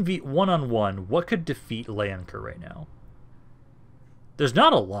 one-on-one, what could defeat Leoncoeur right now? There's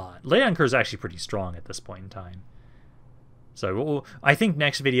not a lot. Leoncoeur's actually pretty strong at this point in time. So, I think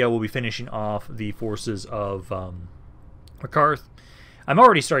next video we'll be finishing off the forces of Rakarth. I'm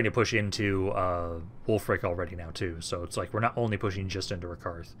already starting to push into Wulfric already now, too. So it's like we're not only pushing just into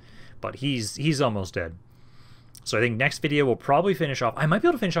Rakarth, but he's almost dead. So I think next video we'll probably finish off... I might be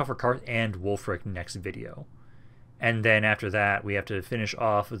able to finish off Rakarth and Wulfric next video. And then after that, we have to finish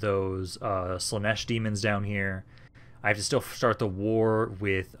off those Slaanesh demons down here. I have to still start the war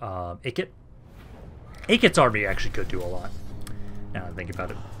with Ikit. Ikit's army actually could do a lot. Now that I think about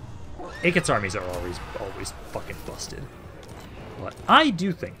it. Ikit's armies are always fucking busted. But I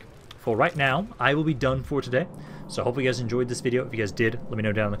do think, for right now, I will be done for today. So I hope you guys enjoyed this video. If you guys did, let me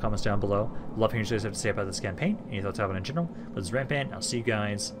know down in the comments down below. Love hearing what you guys have to say about this campaign. Any thoughts you have on it in general. But this is Rampaned, and I'll see you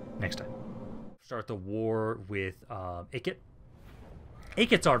guys next time. Start the war with Ikit.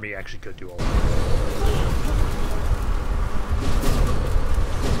 Ikit's army actually could do a lot.